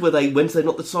good? Were Wednesday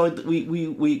not the side that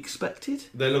we expected?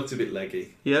 They looked a bit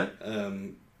leggy. Yeah.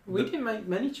 We didn't make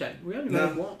many changes. We only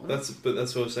made one. That's what I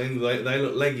was saying. They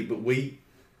look leggy, but we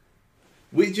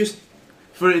just,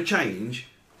 for a change,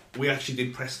 we actually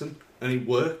did press them, and it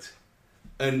worked.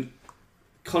 And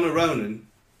Connor Ronan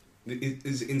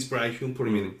is inspirational. Put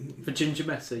him in For Ginger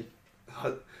Messi.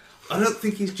 I don't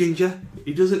think he's ginger.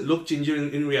 He doesn't look ginger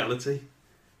in reality.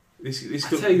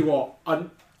 This I tell you what,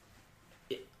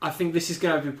 I think this is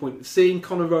going to be a point. Seeing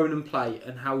Connor Ronan play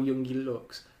and how young he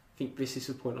looks, I think this is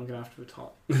the point I'm going to have to retire.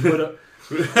 But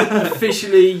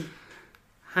officially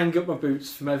hang up my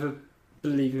boots from ever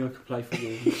believing I could play for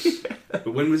Wolves.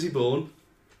 But when was he born?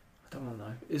 I don't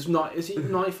know. Is he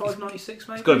 95, 96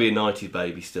 maybe? It's got to be a 90s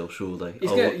baby still, surely.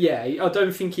 I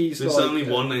don't think he's There's like... only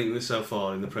one ain't there so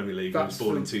far in the Premier League. He was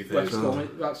born in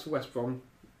 2000. That's West Brom,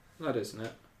 that isn't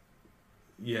it?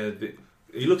 Yeah,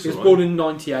 He looks He was all born right. in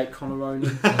 '98, Conor Ronan.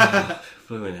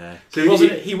 Fluent hair. So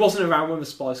He wasn't around when the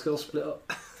Spice Girls split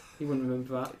up. He wouldn't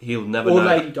remember that. He'll never Or know.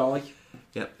 Lady Di.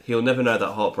 Yep, he'll never know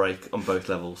that heartbreak on both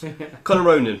levels. Conor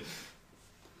Ronan.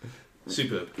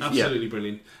 Superb, absolutely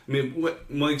brilliant. I mean,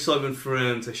 my excitement for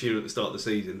Teixeira at the start of the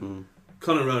season.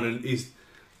 Conor Ronan is.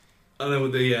 I know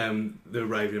they're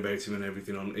raving about him and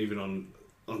everything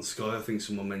on Sky. I think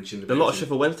someone mentioned. A lot of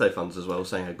Sheffield Wednesday fans as well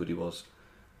saying how good he was.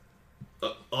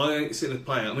 I ain't seen a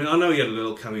player. I mean, I know he had a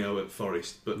little cameo at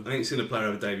Forest, but I ain't seen a player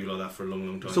have a debut like that for a long,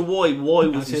 long time. So why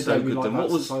was he so good then?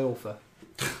 What was?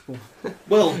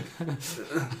 Well,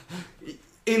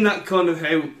 in that kind of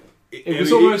how It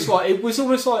was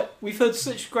almost like we've heard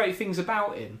such great things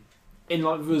about him. In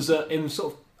like in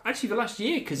sort of actually the last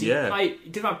year because he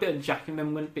did that bit of Jack and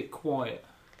then went a bit quiet.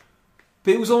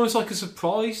 But it was almost like a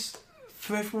surprise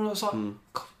for everyone. I was like,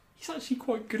 God, he's actually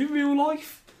quite good in real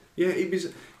life. Yeah, it was.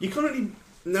 You can't really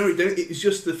narrow it down. It was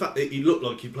just the fact that he looked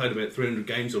like he played about 300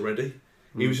 games already.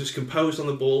 He was just composed on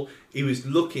the ball. He was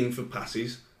looking for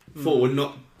passes forward,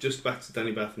 not just back to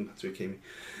Danny Bath and back to Hakimi.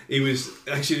 He was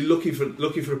actually looking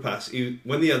for a pass.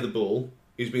 When he had the ball,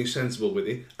 he was being sensible with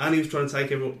it, and he was trying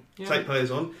to take players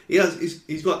on.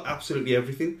 He's got absolutely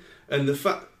everything, and the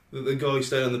fact that the guy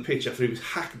stayed on the pitch after he was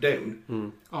hacked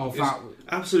down, that was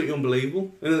absolutely unbelievable.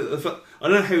 And the fact, I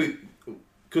don't know how,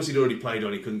 because he'd already played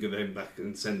on, he couldn't get him back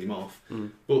and send him off.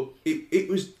 But it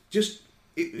was just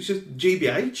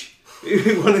GBH.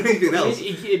 It wasn't anything else.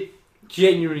 It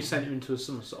genuinely sent him into a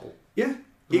somersault. Yeah,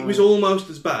 it was almost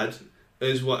as bad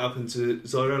as what happened to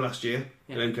Zyro last year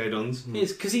at MK Dons.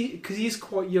 It's because he is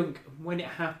quite young. When it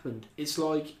happened, it's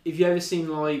like if you ever seen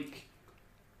like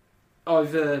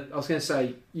either I was going to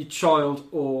say your child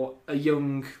or a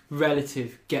young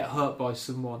relative get hurt by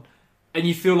someone, and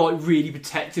you feel like really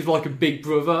protective, like a big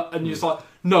brother, and you're just like,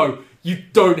 no, you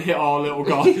don't hit our little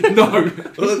guy, no.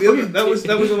 Well, that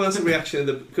was almost a reaction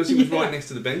because he was right next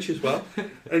to the bench as well,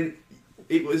 and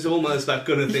it was almost that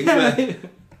kind of thing where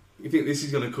you think this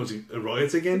is going to cause a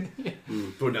riot again.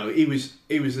 But no, he was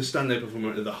a standout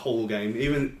performer of the whole game,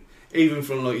 even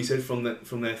from, like you said,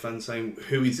 from their fans saying,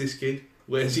 who is this kid?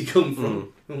 Where's he come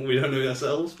from? We don't know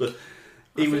ourselves, but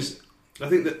he was. I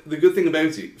think that the good thing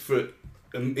about it, for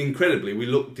incredibly, we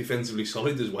looked defensively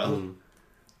solid as well,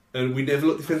 and we never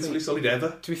looked defensively solid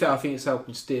ever. To be fair, I think it's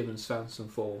helping Stearman's found some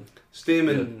form.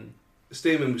 Stearman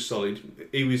was solid.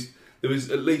 There was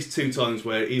at least 2 times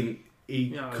where he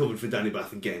covered for Danny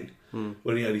Bath again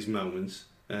when he had his moments.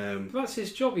 But that's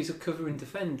his job. He's a covering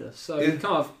defender, so he kind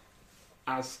of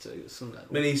has to at some level.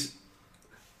 I mean,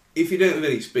 if he didn't have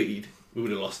any speed, we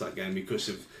would have lost that game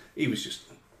because he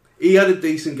had a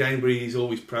decent game, but he's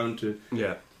always prone to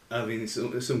having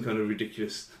some kind of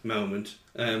ridiculous moment.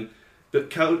 But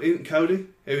Cody,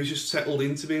 he was just settled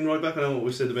into being right back. I know what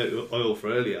we said about Iorfa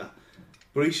earlier,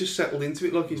 but he's just settled into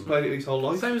it like he's played it his whole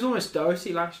life. Same as almost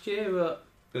Doherty last year at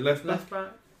The left back.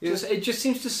 Yeah. It just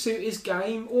seems to suit his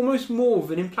game almost more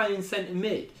than him playing in centre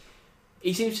mid.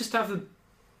 He seems just to have a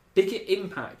bigger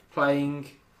impact playing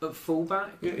at full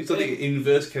back. Yeah, it's like the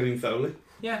inverse Kevin Foley.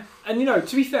 Yeah, and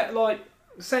to be fair, like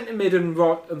centre mid and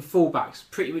right and full backs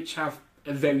pretty much have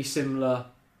a very similar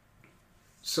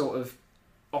sort of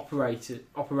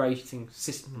operating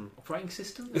system. Operating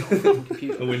system? Not a fucking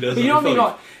computer. Windows 95. You know what I mean?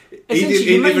 Like,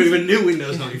 he never even knew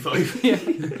Windows 95. Yeah,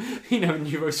 he never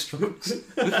knew Eurostructs.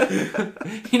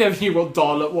 He never knew what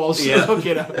dial-up was. Yeah.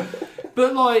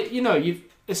 But like, you've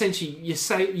essentially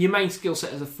your main skill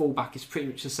set as a fullback is pretty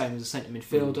much the same as a centre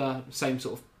midfielder. Same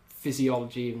sort of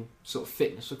physiology and sort of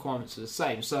fitness requirements are the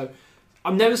same. So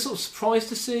I'm never sort of surprised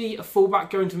to see a fullback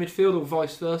go into midfield or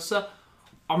vice versa.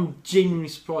 I'm genuinely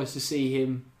surprised to see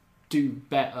him do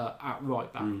better at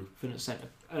right back than at centre.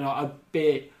 And I'd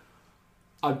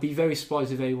be very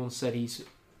surprised if anyone said he's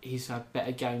had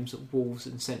better games at Wolves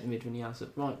and centre mid than he has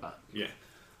at right back. Yeah,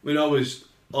 I mean, I was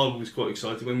quite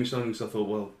excited when we signed him. So I thought,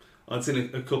 well, I'd seen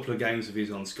a couple of games of his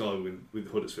on Sky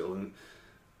with Huddersfield, and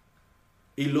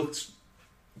he looked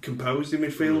composed in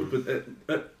midfield, but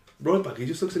at right back he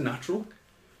just looks a natural.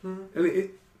 And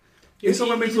he's a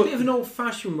bit of an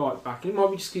old-fashioned right back, and it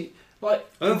might be just like.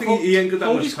 I don't think he ain't got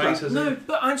that much pace, has he? No,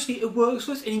 but actually it works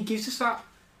for us, and he gives us that.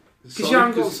 Because you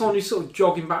haven't got someone who's sort of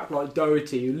jogging back like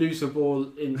Doherty, who loses the ball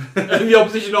in the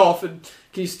opposition half, and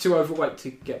he's too overweight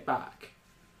to get back.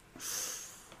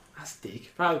 That's dig.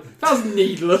 That was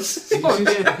needless. He's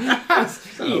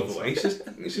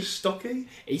just stocky.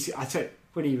 I tell you,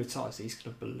 when he retires, he's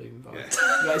going to balloon. Yeah.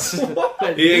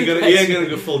 He ain't gonna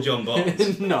go full John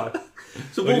Barnes. No.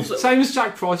 So Wolves, same as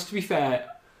Jack Price. To be fair,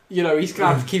 he's going to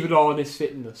have to keep an eye on his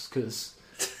fitness because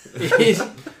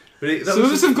But some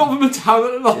of us have got the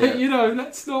talent, like, you know,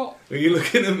 let's not... Are you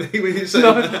looking at me when you say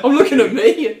No, that? I'm looking at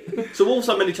me. So Wolves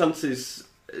had many chances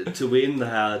to win. They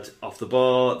had off the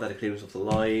bar, they had a clearance off the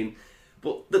line.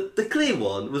 But the clear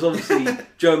one was obviously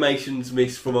Joe Mason's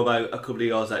miss from about a couple of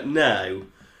yards out. Now,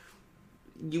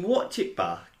 you watch it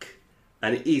back,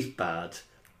 and it is bad.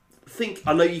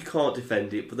 I know you can't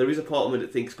defend it, but there is a part of me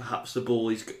that thinks perhaps the ball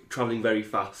is travelling very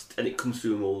fast and it comes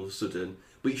through him all of a sudden,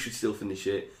 but you should still finish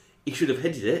it. He should have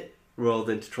headed it rather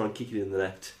than to try and kick it in the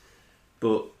net.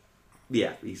 But,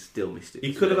 yeah, he still missed it.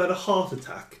 He could have had a heart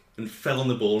attack and fell on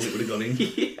the ball and it would have gone in.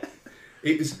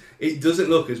 Yeah. It doesn't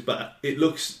look as bad. It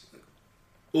looks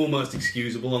almost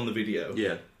excusable on the video.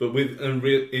 Yeah. But in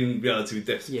reality, with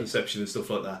depth perception and stuff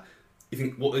like that, you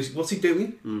think, what's he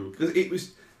doing? Because it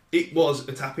was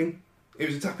a tapping. It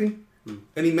was a tapping.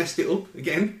 And he messed it up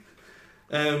again.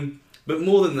 But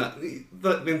more than that,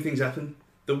 when things happen,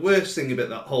 the worst thing about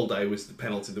that whole day was the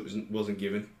penalty that wasn't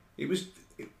given. It was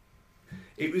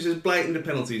as blatant a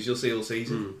penalty as you'll see all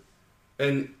season.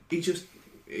 And he just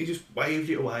waved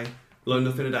it away, like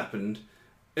nothing had happened.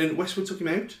 And Westwood took him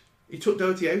out. He took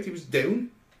Doherty out. He was down,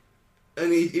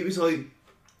 and it was like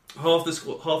half the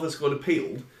squad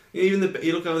appealed. Even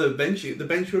you look over the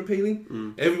bench were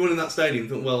appealing. Everyone in that stadium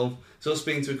thought, well. So I was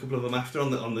speaking to a couple of them after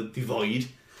on the divide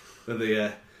of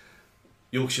the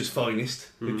Yorkshire's finest,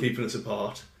 who are keeping us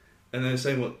apart, and they were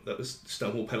saying, "What, that was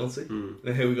Stonewall penalty?"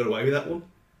 And how we got away with that one.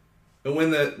 And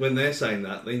when they're saying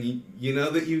that, then you know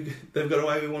that they've got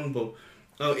away with one, but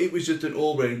it was just an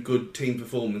all-round good team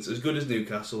performance, as good as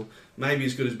Newcastle, maybe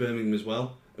as good as Birmingham as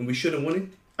well, and we should have won it.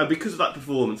 And because of that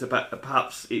performance,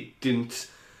 perhaps it didn't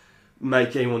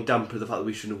make anyone damper the fact that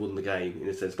we shouldn't have won the game, in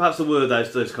a sense. Perhaps there were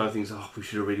those kind of things, we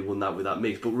should have really won that with that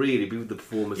mix, but really, with the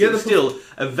performance, it was still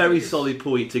a very solid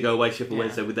point to go away Sheffield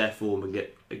Wednesday with their form and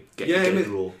get a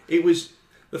draw. It was...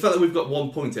 The fact that we've got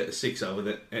 1 point out of 6 over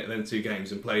them 2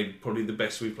 games and played probably the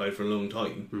best we've played for a long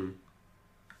time,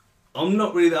 I'm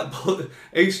not really that bothered.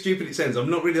 How stupid it sounds, I'm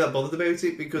not really that bothered about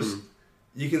it because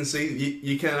you can see,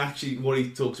 you can actually, what he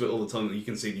talks about all the time, you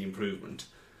can see the improvement.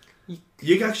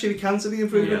 You actually can see the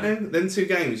improvement now. Them 2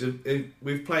 games,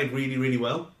 we've played really, really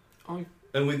well.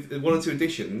 And with 1 or 2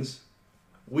 additions,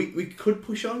 we could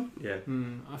push on. Yeah.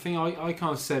 I think I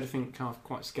kind of said, kind of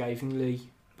quite scathingly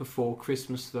before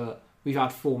Christmas that we've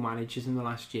had 4 managers in the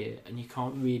last year, and you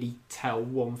can't really tell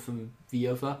one from the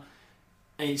other.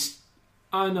 And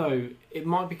I know it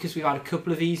might be because we've had a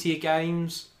couple of easier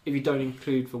games. If you don't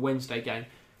include the Wednesday game,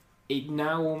 it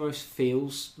now almost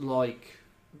feels like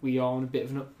we are on a bit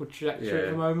of an upward trajectory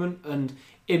at the moment, and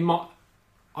it might.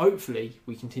 Hopefully,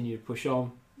 we continue to push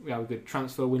on. We have a good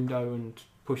transfer window and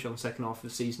push on the second half of the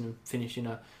season and finish in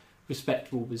a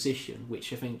respectable position,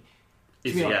 which I think.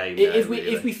 It's the game.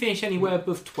 If we finish anywhere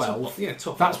above 12,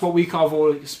 that's what we kind of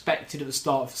all expected at the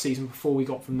start of the season before we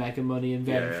got the mega money, and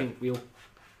then I think we all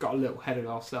got a little ahead of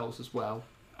ourselves as well.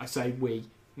 I say we,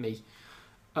 me.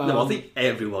 No, I think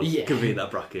everyone can be in that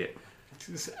bracket.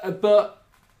 But,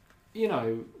 you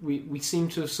know, we seem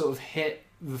to have sort of hit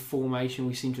the formation,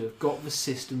 we seem to have got the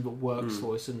system that works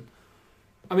for us, and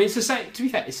I mean, it's the same. To be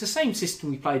fair, it's the same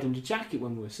system we played under Jacket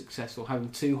when we were successful,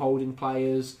 having 2 holding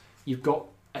players. You've got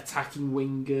attacking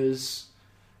wingers,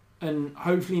 and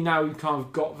hopefully now we've kind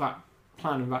of got that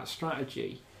plan and that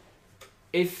strategy.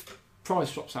 If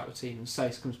Price drops out of the team and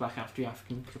Sace comes back after the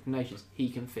African Cup of Nations, he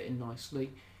can fit in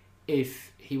nicely.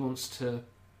 If he wants to,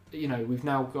 you know, we've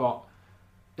now got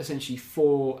essentially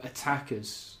 4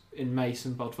 attackers in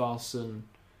Mason, Bodvarsson,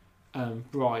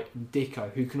 Bright and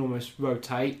Dicko, who can almost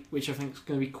rotate, which I think is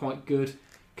going to be quite good,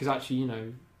 because actually, you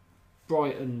know,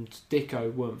 Bright and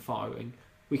Dicko weren't firing.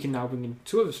 We can now bring in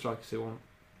 2 other strikers who aren't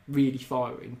really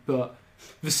firing, but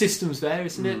the system's there,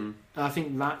 isn't it? And I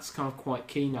think that's kind of quite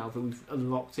key now that we've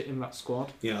unlocked it in that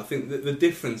squad. Yeah, I think the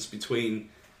difference between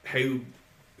how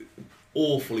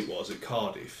awful it was at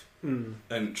Cardiff and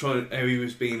how he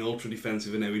was being ultra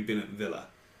defensive and how he'd been at Villa,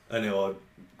 and how I'd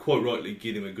quite rightly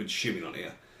give him a good shoeing on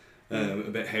here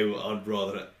about how I'd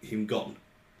rather him gone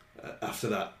after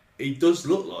that. It does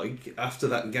look like after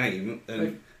that game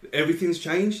and everything's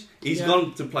changed. He's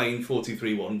gone to playing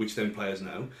 4-2-3-1, which then players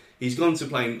know. He's gone to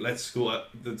playing let's do a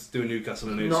Newcastle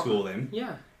and score them.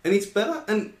 Yeah, and it's better.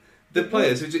 And the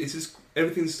players, it's just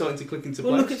everything's starting to click into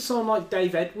place. Look at someone like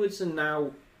Dave Edwards, and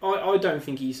now I don't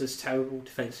think he's as terrible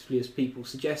defensively as people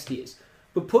suggest he is.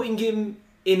 But putting him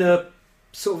in a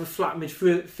sort of a flat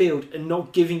midfield and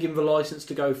not giving him the licence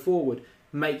to go forward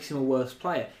makes him a worse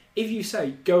player. If you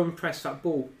say, go and press that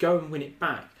ball, go and win it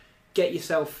back, get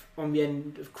yourself on the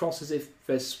end of crosses if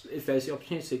there's the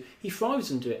opportunity, he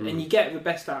thrives into it, and you get the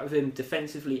best out of him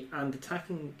defensively and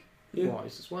attacking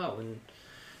wise as well. And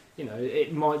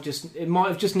it might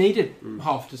have just needed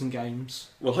half a dozen games.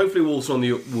 Well, hopefully Wolves are on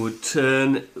the upward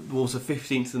turn. Wolves are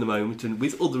 15th in the moment, and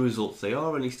with other results, they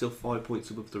are only still 5 points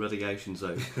above the relegation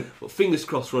zone. But fingers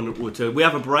crossed, we're on the upward turn. We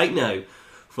have a break now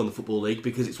from the Football League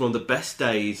because it's one of the best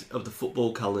days of the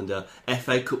football calendar.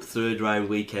 FA Cup third round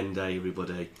weekend day,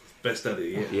 everybody. Best day of the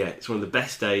year. Yeah, it's one of the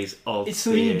best days of It's the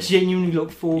something year. you genuinely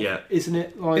look for, isn't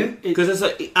it? Because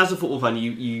as a football fan,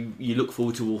 you look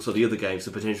forward to also the other games,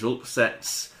 the potential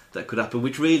upsets that could happen,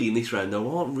 which really in this round there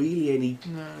aren't really any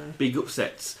big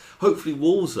upsets. Hopefully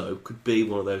Wolves, though, could be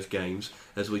one of those games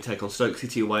as we take on Stoke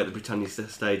City away at the Britannia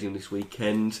Stadium this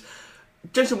weekend.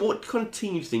 Jensen, what kind of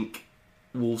team do you think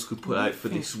Wolves could put out for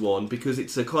this one? Because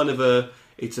it's a kind of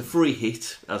it's a free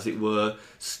hit, as it were.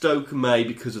 Stoke may,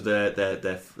 because of their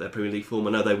Premier League form, I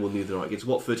know they won the other night against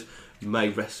Watford, may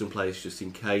rest some players just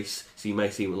in case. So you may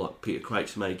see like Peter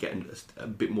Crouch may get a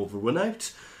bit more of a run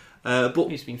out. But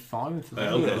he's been fine for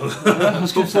that. Okay.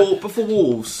 But for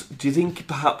Wolves, do you think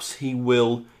perhaps he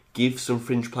will give some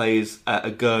fringe players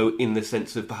a go, in the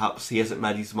sense of perhaps he hasn't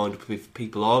made his mind up if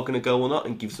people are going to go or not,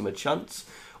 and gives them a chance?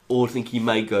 Or do you think he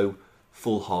may go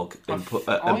full hog and put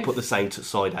the same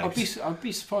side out? I'd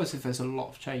be surprised if there's a lot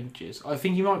of changes. I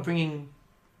think he might bring in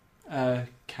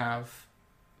Cav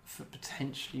for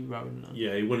potentially Ronan.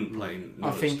 Yeah, he wouldn't play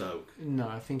Stoke. No,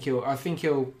 I think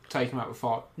he'll take him out with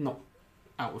fire, not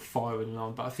out with firing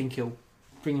on, but I think he'll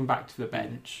bring him back to the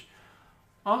bench.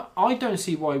 I don't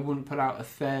see why he wouldn't put out a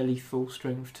fairly full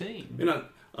strength team.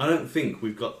 I don't think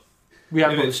we haven't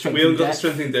got the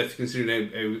strength in depth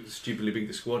considering how stupidly big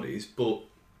the squad is, but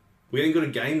we ain't got a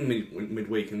game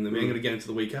midweek, and then we ain't got a game to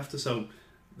the week after, so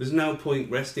there's no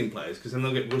point resting players because then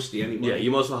they'll get rusty anyway. Yeah,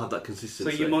 you might as well have that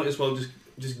consistency. So you might as well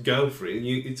just go for it.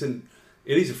 It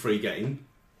is a free game,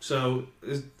 so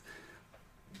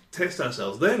test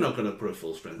ourselves. They're not going to put a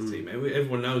full strength team out.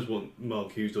 Everyone knows what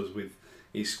Mark Hughes does with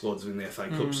his squads in the FA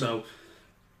Cup, so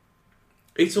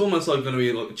it's almost like going to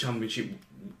be like a Championship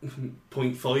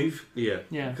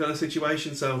 0.5 kind of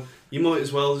situation. So you might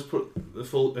as well just put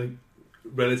the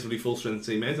relatively full strength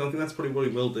team out. I think that's probably what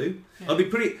he will do. I'd be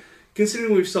pretty,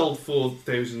 considering we've sold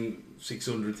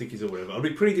 4,600 tickets or whatever, I'd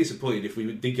be pretty disappointed if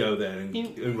we did go there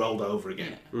and rolled over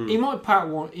again. He might part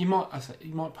one. He might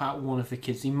part one of the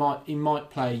kids. He might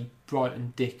play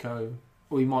Brighton Dicko,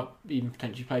 or he might even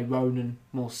potentially play Ronan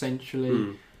more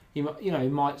centrally. He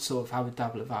might sort of have a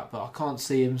dabble at that, but I can't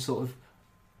see him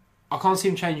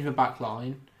changing the back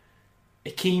line.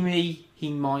 Akimi,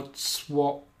 he might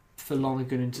swap for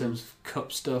Lonergan in terms of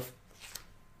cup stuff.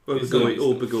 Or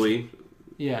Begoin.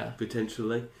 Yeah.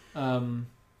 Potentially.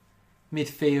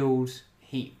 Midfield,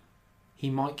 he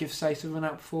might give Sata a run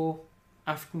out before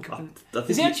African Cup.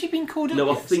 Has he actually been called up?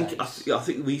 No, yet, I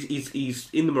think he's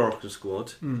in the Moroccan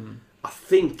squad. I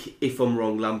think, if I'm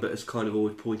wrong, Lambert has kind of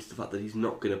always pointed to the fact that he's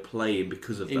not going to play him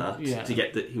because of that, to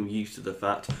get him used to the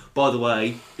fact. By the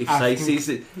way, if Saisy's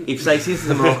in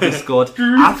the Moroccan squad,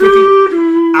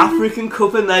 African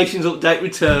Cup of Nations update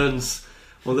returns.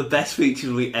 One of the best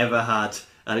features we ever had,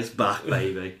 and it's back,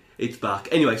 baby. It's back.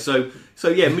 Anyway, so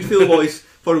yeah, midfield wise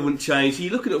probably wouldn't change. So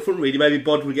you're looking up front, really. Maybe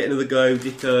Bod would get another go.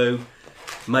 Ditto.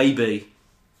 Maybe.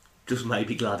 Just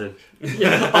maybe Gladden.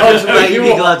 Yeah, just maybe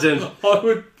Gladden. I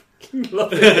would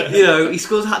love it. He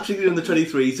scores a hat-trick in the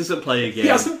 23s, doesn't play again. He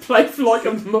hasn't played for like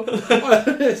a month.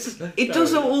 It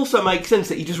does also make sense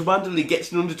that he just randomly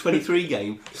gets an under-23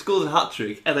 game, scores a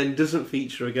hat-trick, and then doesn't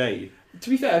feature again. To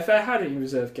be fair, if they had any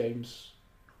reserve games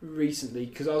recently,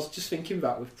 because I was just thinking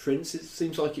about with Prince, it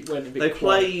seems like it went a bit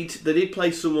They did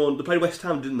play someone, they played West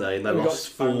Ham, didn't they? And they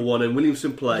lost 4-1, and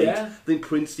Williamson played. Yeah. I think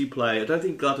Princey played. I don't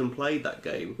think Gladden played that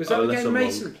game. Was that the game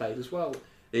Mason played as well?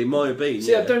 It might have been.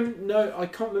 See, I don't know. I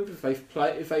can't remember if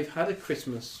they've had a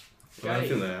Christmas game. I don't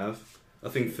think they have. I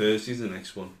think Thursday's the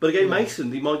next one. But again,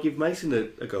 Mason, he might give Mason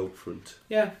a go up front.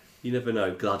 Yeah. You never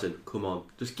know. Gladden, come on.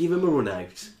 Just give him a run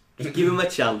out. Just give him a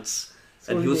chance.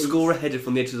 And he'll score a header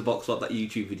from the edge of the box like that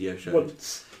YouTube video showed.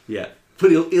 Once. Yeah.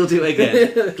 But he'll do it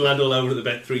again. Glad all over at the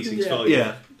Bet 365.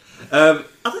 Yeah.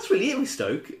 That's really it with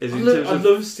Stoke. I'd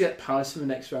love to get Palace in the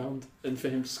next round and for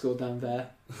him to score down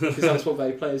there. Because that's what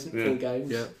they play, isn't it? 4 games.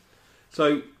 Yeah.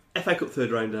 So, FA Cup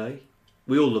third round day.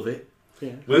 We all love it.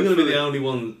 Yeah. We're going to be the only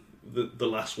one, the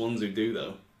last ones who do,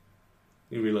 though.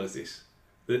 You realise this?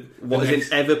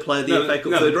 Has ever played the FA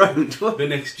Cup third round? The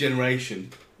next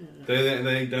generation. Yeah.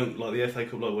 They don't like the FA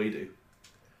Cup like we do.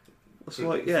 That's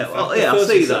right, yeah. I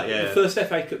see that, yeah. The first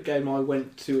FA Cup game I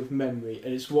went to of memory,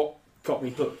 and it's what got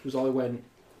me hooked, was I went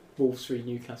Wolves 3,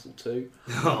 Newcastle 2.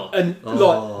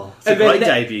 It's a great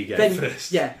debut game.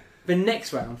 The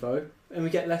next round, though, and we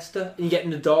get Leicester, and you get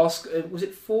Nadarsk, was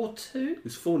it 4-2? It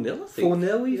was 4-0, I think.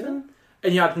 4-0 even.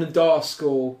 And you had Nadal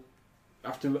score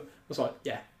after. I was like,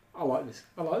 yeah, I like this.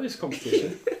 I like this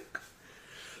competition.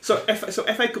 So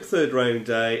FA Cup third round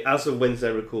day, as of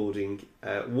Wednesday recording,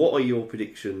 what are your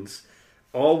predictions?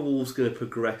 Are Wolves going to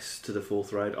progress to the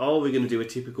fourth round? Are we going to do a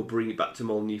typical bring it back to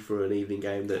Molyneux for an evening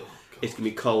game that it's going to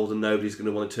be cold and nobody's going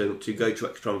to want to turn up to, go to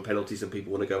extra time and penalties and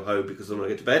people want to go home because they want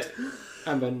to go to bed?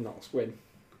 And then Knox win.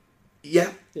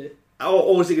 Yeah. Yeah.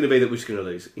 Or is it going to be that we're just going to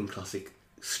lose in classic,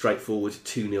 straightforward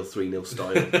 2-0, 3-0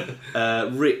 style?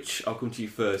 Rich, I'll come to you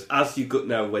first. As you got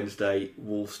now Wednesday,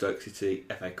 Wolves Stoke City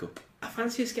FA Cup. I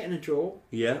fancy us getting a draw.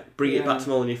 Yeah, bring it back to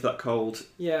Molyneux for that cold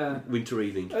winter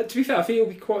evening. To be fair, I think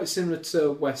it'll be quite similar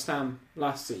to West Ham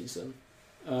last season.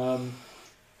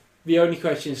 The only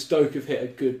question is Stoke have hit a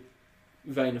good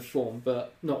vein of form,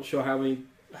 but not sure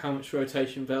how much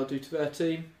rotation they'll do to their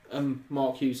team.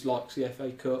 Mark Hughes likes the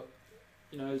FA Cup,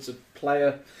 as a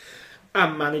player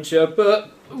and manager,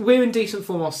 but we're in decent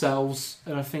form ourselves,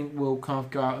 and I think we'll kind of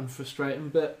go out and frustrate them.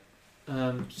 But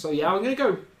I'm going to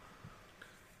go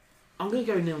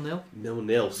 0-0.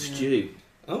 0-0, Stu.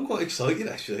 I'm quite excited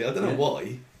actually. I don't know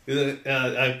why.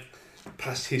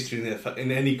 Past history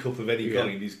in any cup of any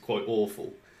kind is quite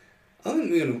awful. I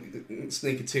think we're going to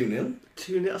sneak a 2-0.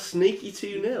 2-0, sneaky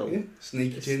 2-0. Yeah,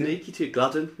 sneaky 2-0. Sneaky 2.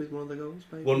 Gladden with one of the goals,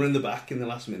 maybe. One in the back in the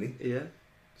last minute. Yeah.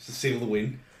 Just to seal the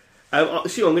win.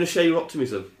 Stu, I'm going to share your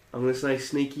optimism. I'm going to say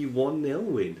sneaky 1-0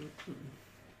 win.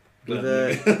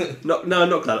 With, not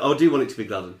Gladden. I do want it to be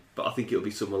Gladden, but I think it'll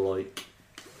be someone like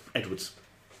Edwards.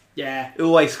 Yeah. Who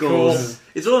always scores. Cool.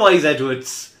 It's always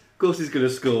Edwards. Of course he's going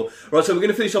to score. Right, so we're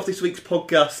going to finish off this week's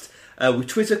podcast with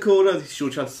Twitter Corner. This is your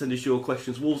chance to send us your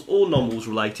questions, Wolves or non-Wolves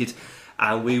related,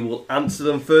 and we will answer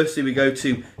them. Firstly, we go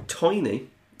to Tiny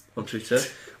on Twitter,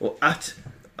 or at,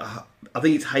 I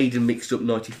think it's Hayden Mixed Up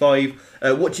 95.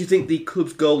 What do you think the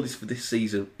club's goal is for this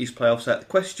season? Is playoffs out the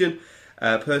question?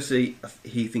 Personally,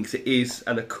 he thinks it is,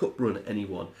 and a cup run,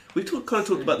 anyone. We've kind of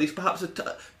talked about this, perhaps a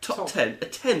top 10, a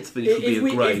 10th finish would be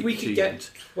a great If we could get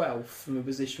achievement. 12th from the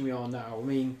position we are now, I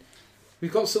mean,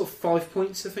 we've got sort of 5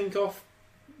 points to think of,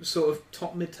 sort of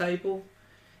top mid-table.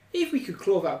 If we could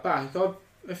claw that back,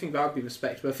 I think that would be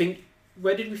respectable. I think,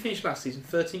 where did we finish last season?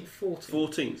 13th, 14th?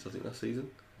 14th, I think, last season.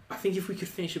 I think if we could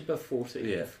finish above 14th,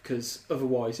 Yeah. because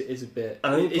otherwise it is a bit...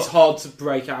 I think it's hard to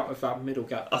break out of that middle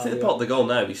gap. I think part of the goal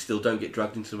now is still don't get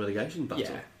dragged into the relegation battle.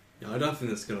 Yeah. No, I don't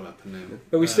think that's going to happen now.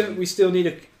 But we still need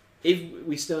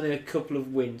a couple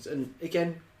of wins, and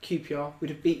again, QPR, we'd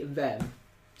have beaten them.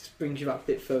 Just brings you that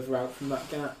bit further out from that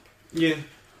gap. Yeah.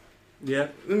 Yeah.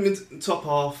 I mean, top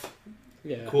half,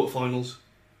 Yeah. quarterfinals.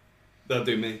 That'll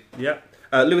do me. Yeah.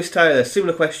 Lewis Taylor,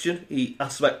 similar question. He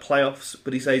asks about playoffs,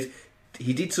 but he says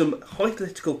he did some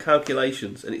hypothetical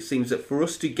calculations, and it seems that for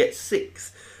us to get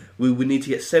 6th, we would need to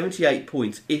get 78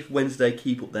 points if Wednesday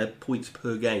keep up their points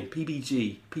per game.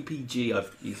 PPG,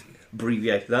 I've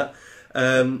abbreviated that.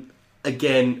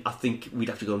 Again, I think we'd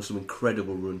have to go on some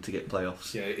incredible run to get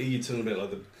playoffs. Yeah, you're talking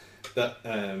about like that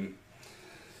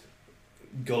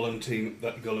Gollum team,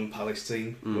 that Gollum Palace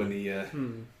team, when he,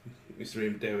 Mr.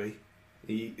 Imdewi,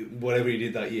 whatever he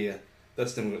did that year, that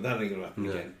ain't going to happen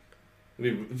again. I'd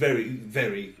be very,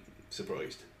 very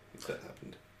surprised if that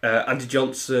happened. Andy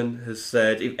Johnson has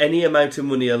said, with any amount of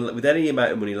money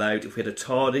allowed, if we had a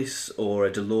TARDIS or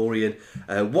a DeLorean,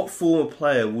 what former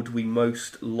player would we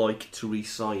most like to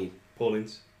re-sign? Paul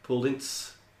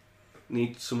Ince.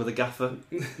 Need some of the gaffer?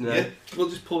 No. Yeah, well,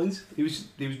 just Paul Ince. He was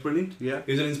brilliant. Yeah.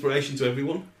 He was an inspiration to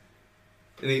everyone.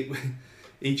 And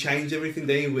he changed everything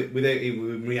there without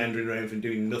him meandering around and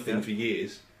doing nothing for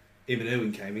years. Even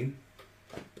Owen came in.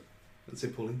 That's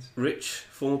it, Paul Ince. Rich,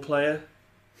 former player.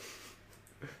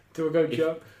 Do I go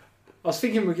Joe? I was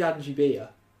thinking regarding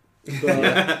Gibia. But,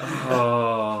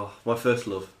 Oh, my first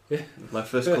love. Yeah. My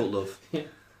first cult love.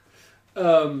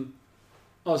 on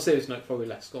a serious note, probably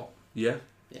Les Scott. Yeah.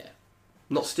 Yeah.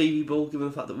 Not Stevie Bull, given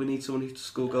the fact that we need someone who to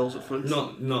score goals up front.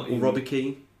 Not Or even. Robbie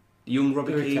Keane. Young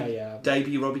Robbie Keane. Okay, yeah.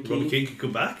 Debut Robbie Keane. Robbie Keane could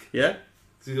come back. Yeah.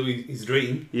 It's his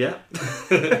dream. Yeah.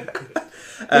 Billy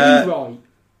Wright.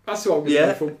 That's what I'm going to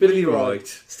go for. Billy Wright. Right.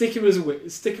 Stick him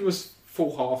as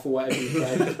full half or whatever you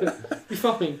play. Be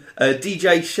fine.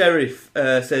 DJ Sheriff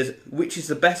says, which is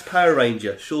the best Power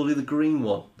Ranger? Surely the green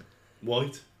one.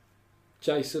 White.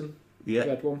 Jason. Yeah.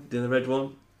 Red one. The other red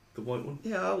one. The white one.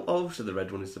 Yeah, I'll say the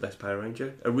red one is the best Power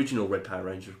Ranger. Original red Power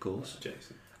Ranger, of course.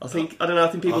 Jason. I think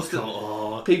people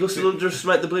still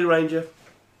underestimate the Blue Ranger.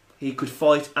 He could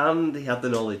fight and he had the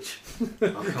knowledge.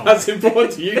 That's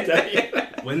important to you, Dave.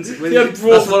 When's That's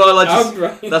what I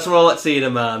like. That's what I like to see in a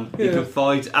man. He Yeah. can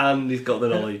fight and he's got the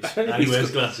knowledge. and he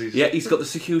wears glasses. Yeah, he's got the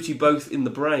security both in the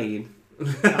brain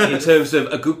in terms of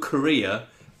a good career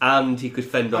and he could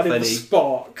fend off And any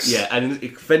sparks. Yeah, and he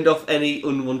could fend off any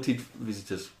unwanted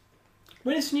visitors.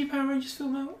 When is the new Power Rangers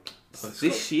film out?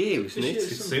 This year, isn't it?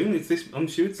 It's soon. It's this. I'm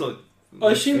sure it's like.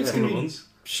 I assume it's couple going of to be months.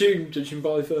 soon, judging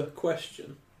by the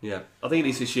question. Yeah, I think it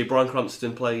is this year. Bryan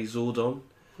Cranston plays Zordon,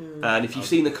 and if you've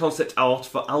seen the concept art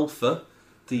for Alpha,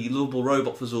 the lovable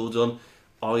robot for Zordon,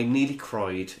 I nearly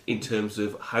cried in terms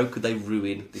of how could they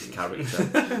ruin this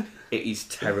character. It is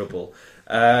terrible.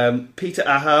 Peter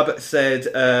Ahab said,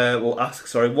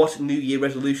 what New Year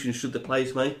resolution should the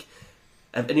players make?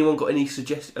 Have anyone got any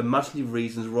imaginative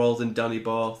reasons rather than Danny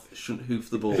Barth shouldn't hoof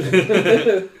the ball?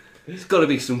 There's got to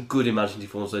be some good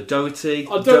imaginative ones though. Doherty,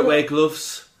 don't wear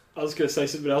gloves. I was going to say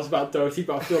something else about Doherty,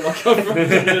 but I feel like I've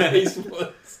run these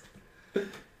words.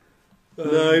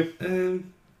 No.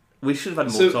 We should have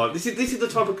had more time. This is the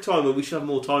type of time where we should have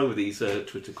more time with these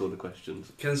Twitter corner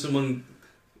questions. Can someone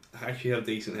actually have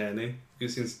decent hair now?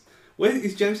 Because where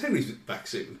is James Henry's back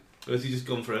soon? Or has he just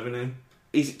gone forever now?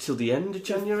 Is it till the end of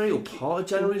January or part of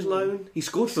January's loan? He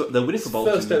scored for they're winning for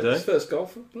Bolton today. First goal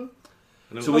for the club.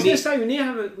 So I was going to say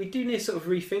we do need to sort of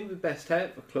rethink the best hair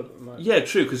for the club at the moment. Yeah,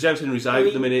 true. Because James Henry's out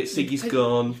at the minute. Siggy's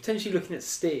gone. Potentially looking at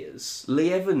Steers.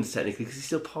 Lee Evans technically because he's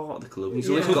still part of the club. He's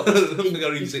always got.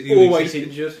 He's always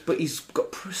injured, but he's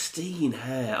got pristine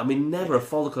hair. I mean, never a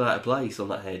follicle out of place on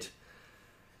that head.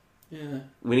 Yeah.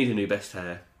 We need a new best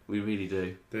hair. We really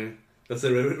do. Yeah. That's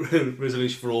the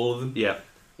resolution for all of them. Yeah.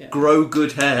 Grow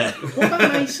good hair. What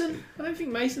about Mason? I don't think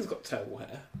Mason's got terrible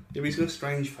hair. Yeah, but he's got a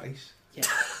strange face. Yeah.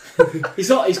 He's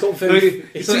got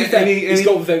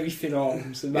very thin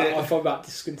arms, and that, I find that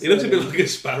disconcerting. He looks a bit like a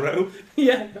sparrow.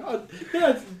 Yeah, I'd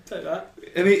take that.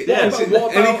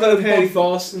 What about kind of hair? Bob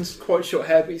Varson's quite short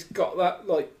hair, but he's got that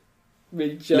like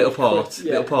really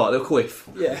little quiff.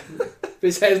 Yeah, but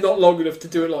his hair's not long enough to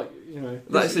do it like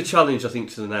That's the challenge I think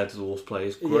to the now Dwarfs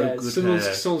players. Grow good hair.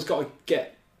 Someone's got to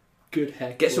get good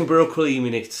hair. Get some Brill cream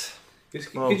in it.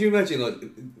 Could you imagine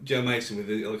like Joe Mason with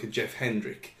like a Jeff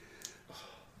Hendrick?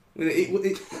 I mean,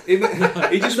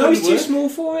 he just no, he's work. too small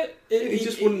for it. He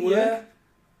just wouldn't work.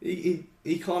 Yeah.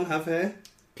 He can't have hair.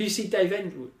 Can you see Dave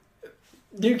Endwood?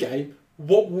 New game.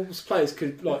 What Wolves players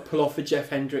could like pull off a Jeff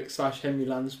Hendrick / Henry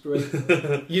Lansbury?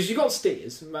 You've got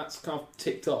Steers, and that's kind of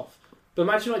ticked off. But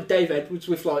imagine like Dave Edwards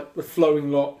with like the flowing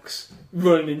locks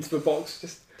running into the box.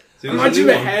 Just imagine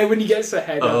the hair when he gets the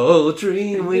head up. Oh,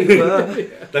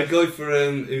 Dreamweaver. That guy for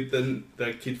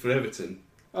that kid for Everton.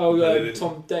 Oh,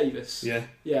 Tom Davis. Yeah.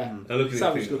 Yeah.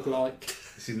 Savage look like.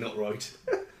 This is not right.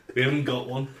 We haven't got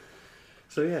one.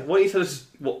 So yeah, why don't you tell us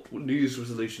what New Year's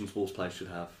resolutions Wolves players should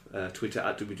have? Twitter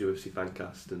at WWFC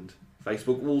Fancast and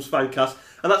Facebook Wolves Fancast.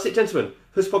 And that's it, gentlemen.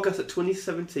 First podcast at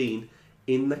 2017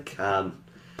 in the can.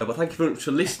 But thank you very much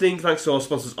for listening. Thanks to our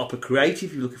sponsors, Opera Creative.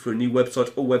 If you're looking for a new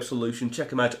website or web solution, check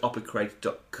them out at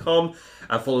operacreative.com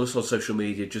and follow us on social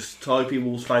media. Just type in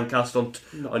Wolves Fancast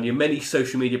on your many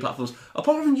social media platforms,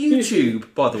 apart from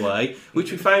YouTube, by the way,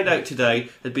 which we found out today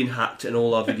had been hacked and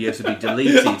all our videos had been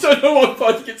deleted. I don't know why I'm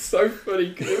finding it so funny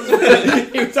because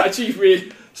it was actually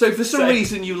really. So for some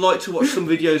reason you like to watch some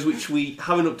videos which we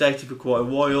haven't updated for quite a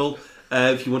while.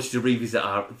 If you wanted to revisit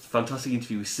our fantastic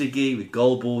interview with Siggy, with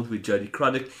Goldboard, with Jodie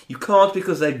Craddock, you can't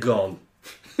because they're gone.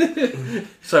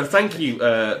 So thank you,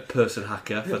 person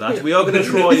hacker, for that. We are going to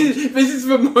try. This is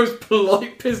the most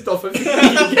polite pissed off I've ever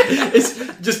been. It's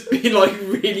just been like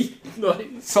really like.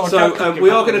 So we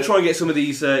are going to try and get some of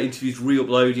these interviews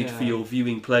re-uploaded for your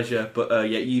viewing pleasure. But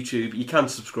YouTube, you can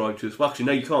subscribe to us. Well, actually,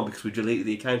 no, you can't because we deleted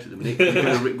the account at the minute.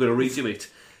 We're going to redo it.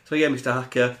 So yeah, Mr.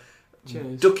 Hacker.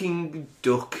 Cheers. Ducking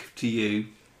duck to you.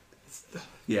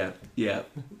 Yeah.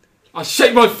 I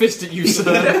shake my fist at you,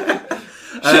 sir.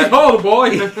 Shake hard,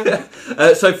 boy.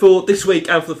 So for this week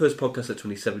and for the first podcast of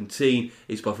 2017,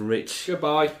 it's bye from Rich.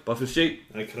 Goodbye. Bye from Stu.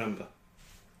 Hey, caramba.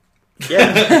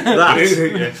 Yeah, that.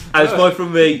 And it's bye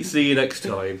from me. See you next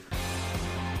time.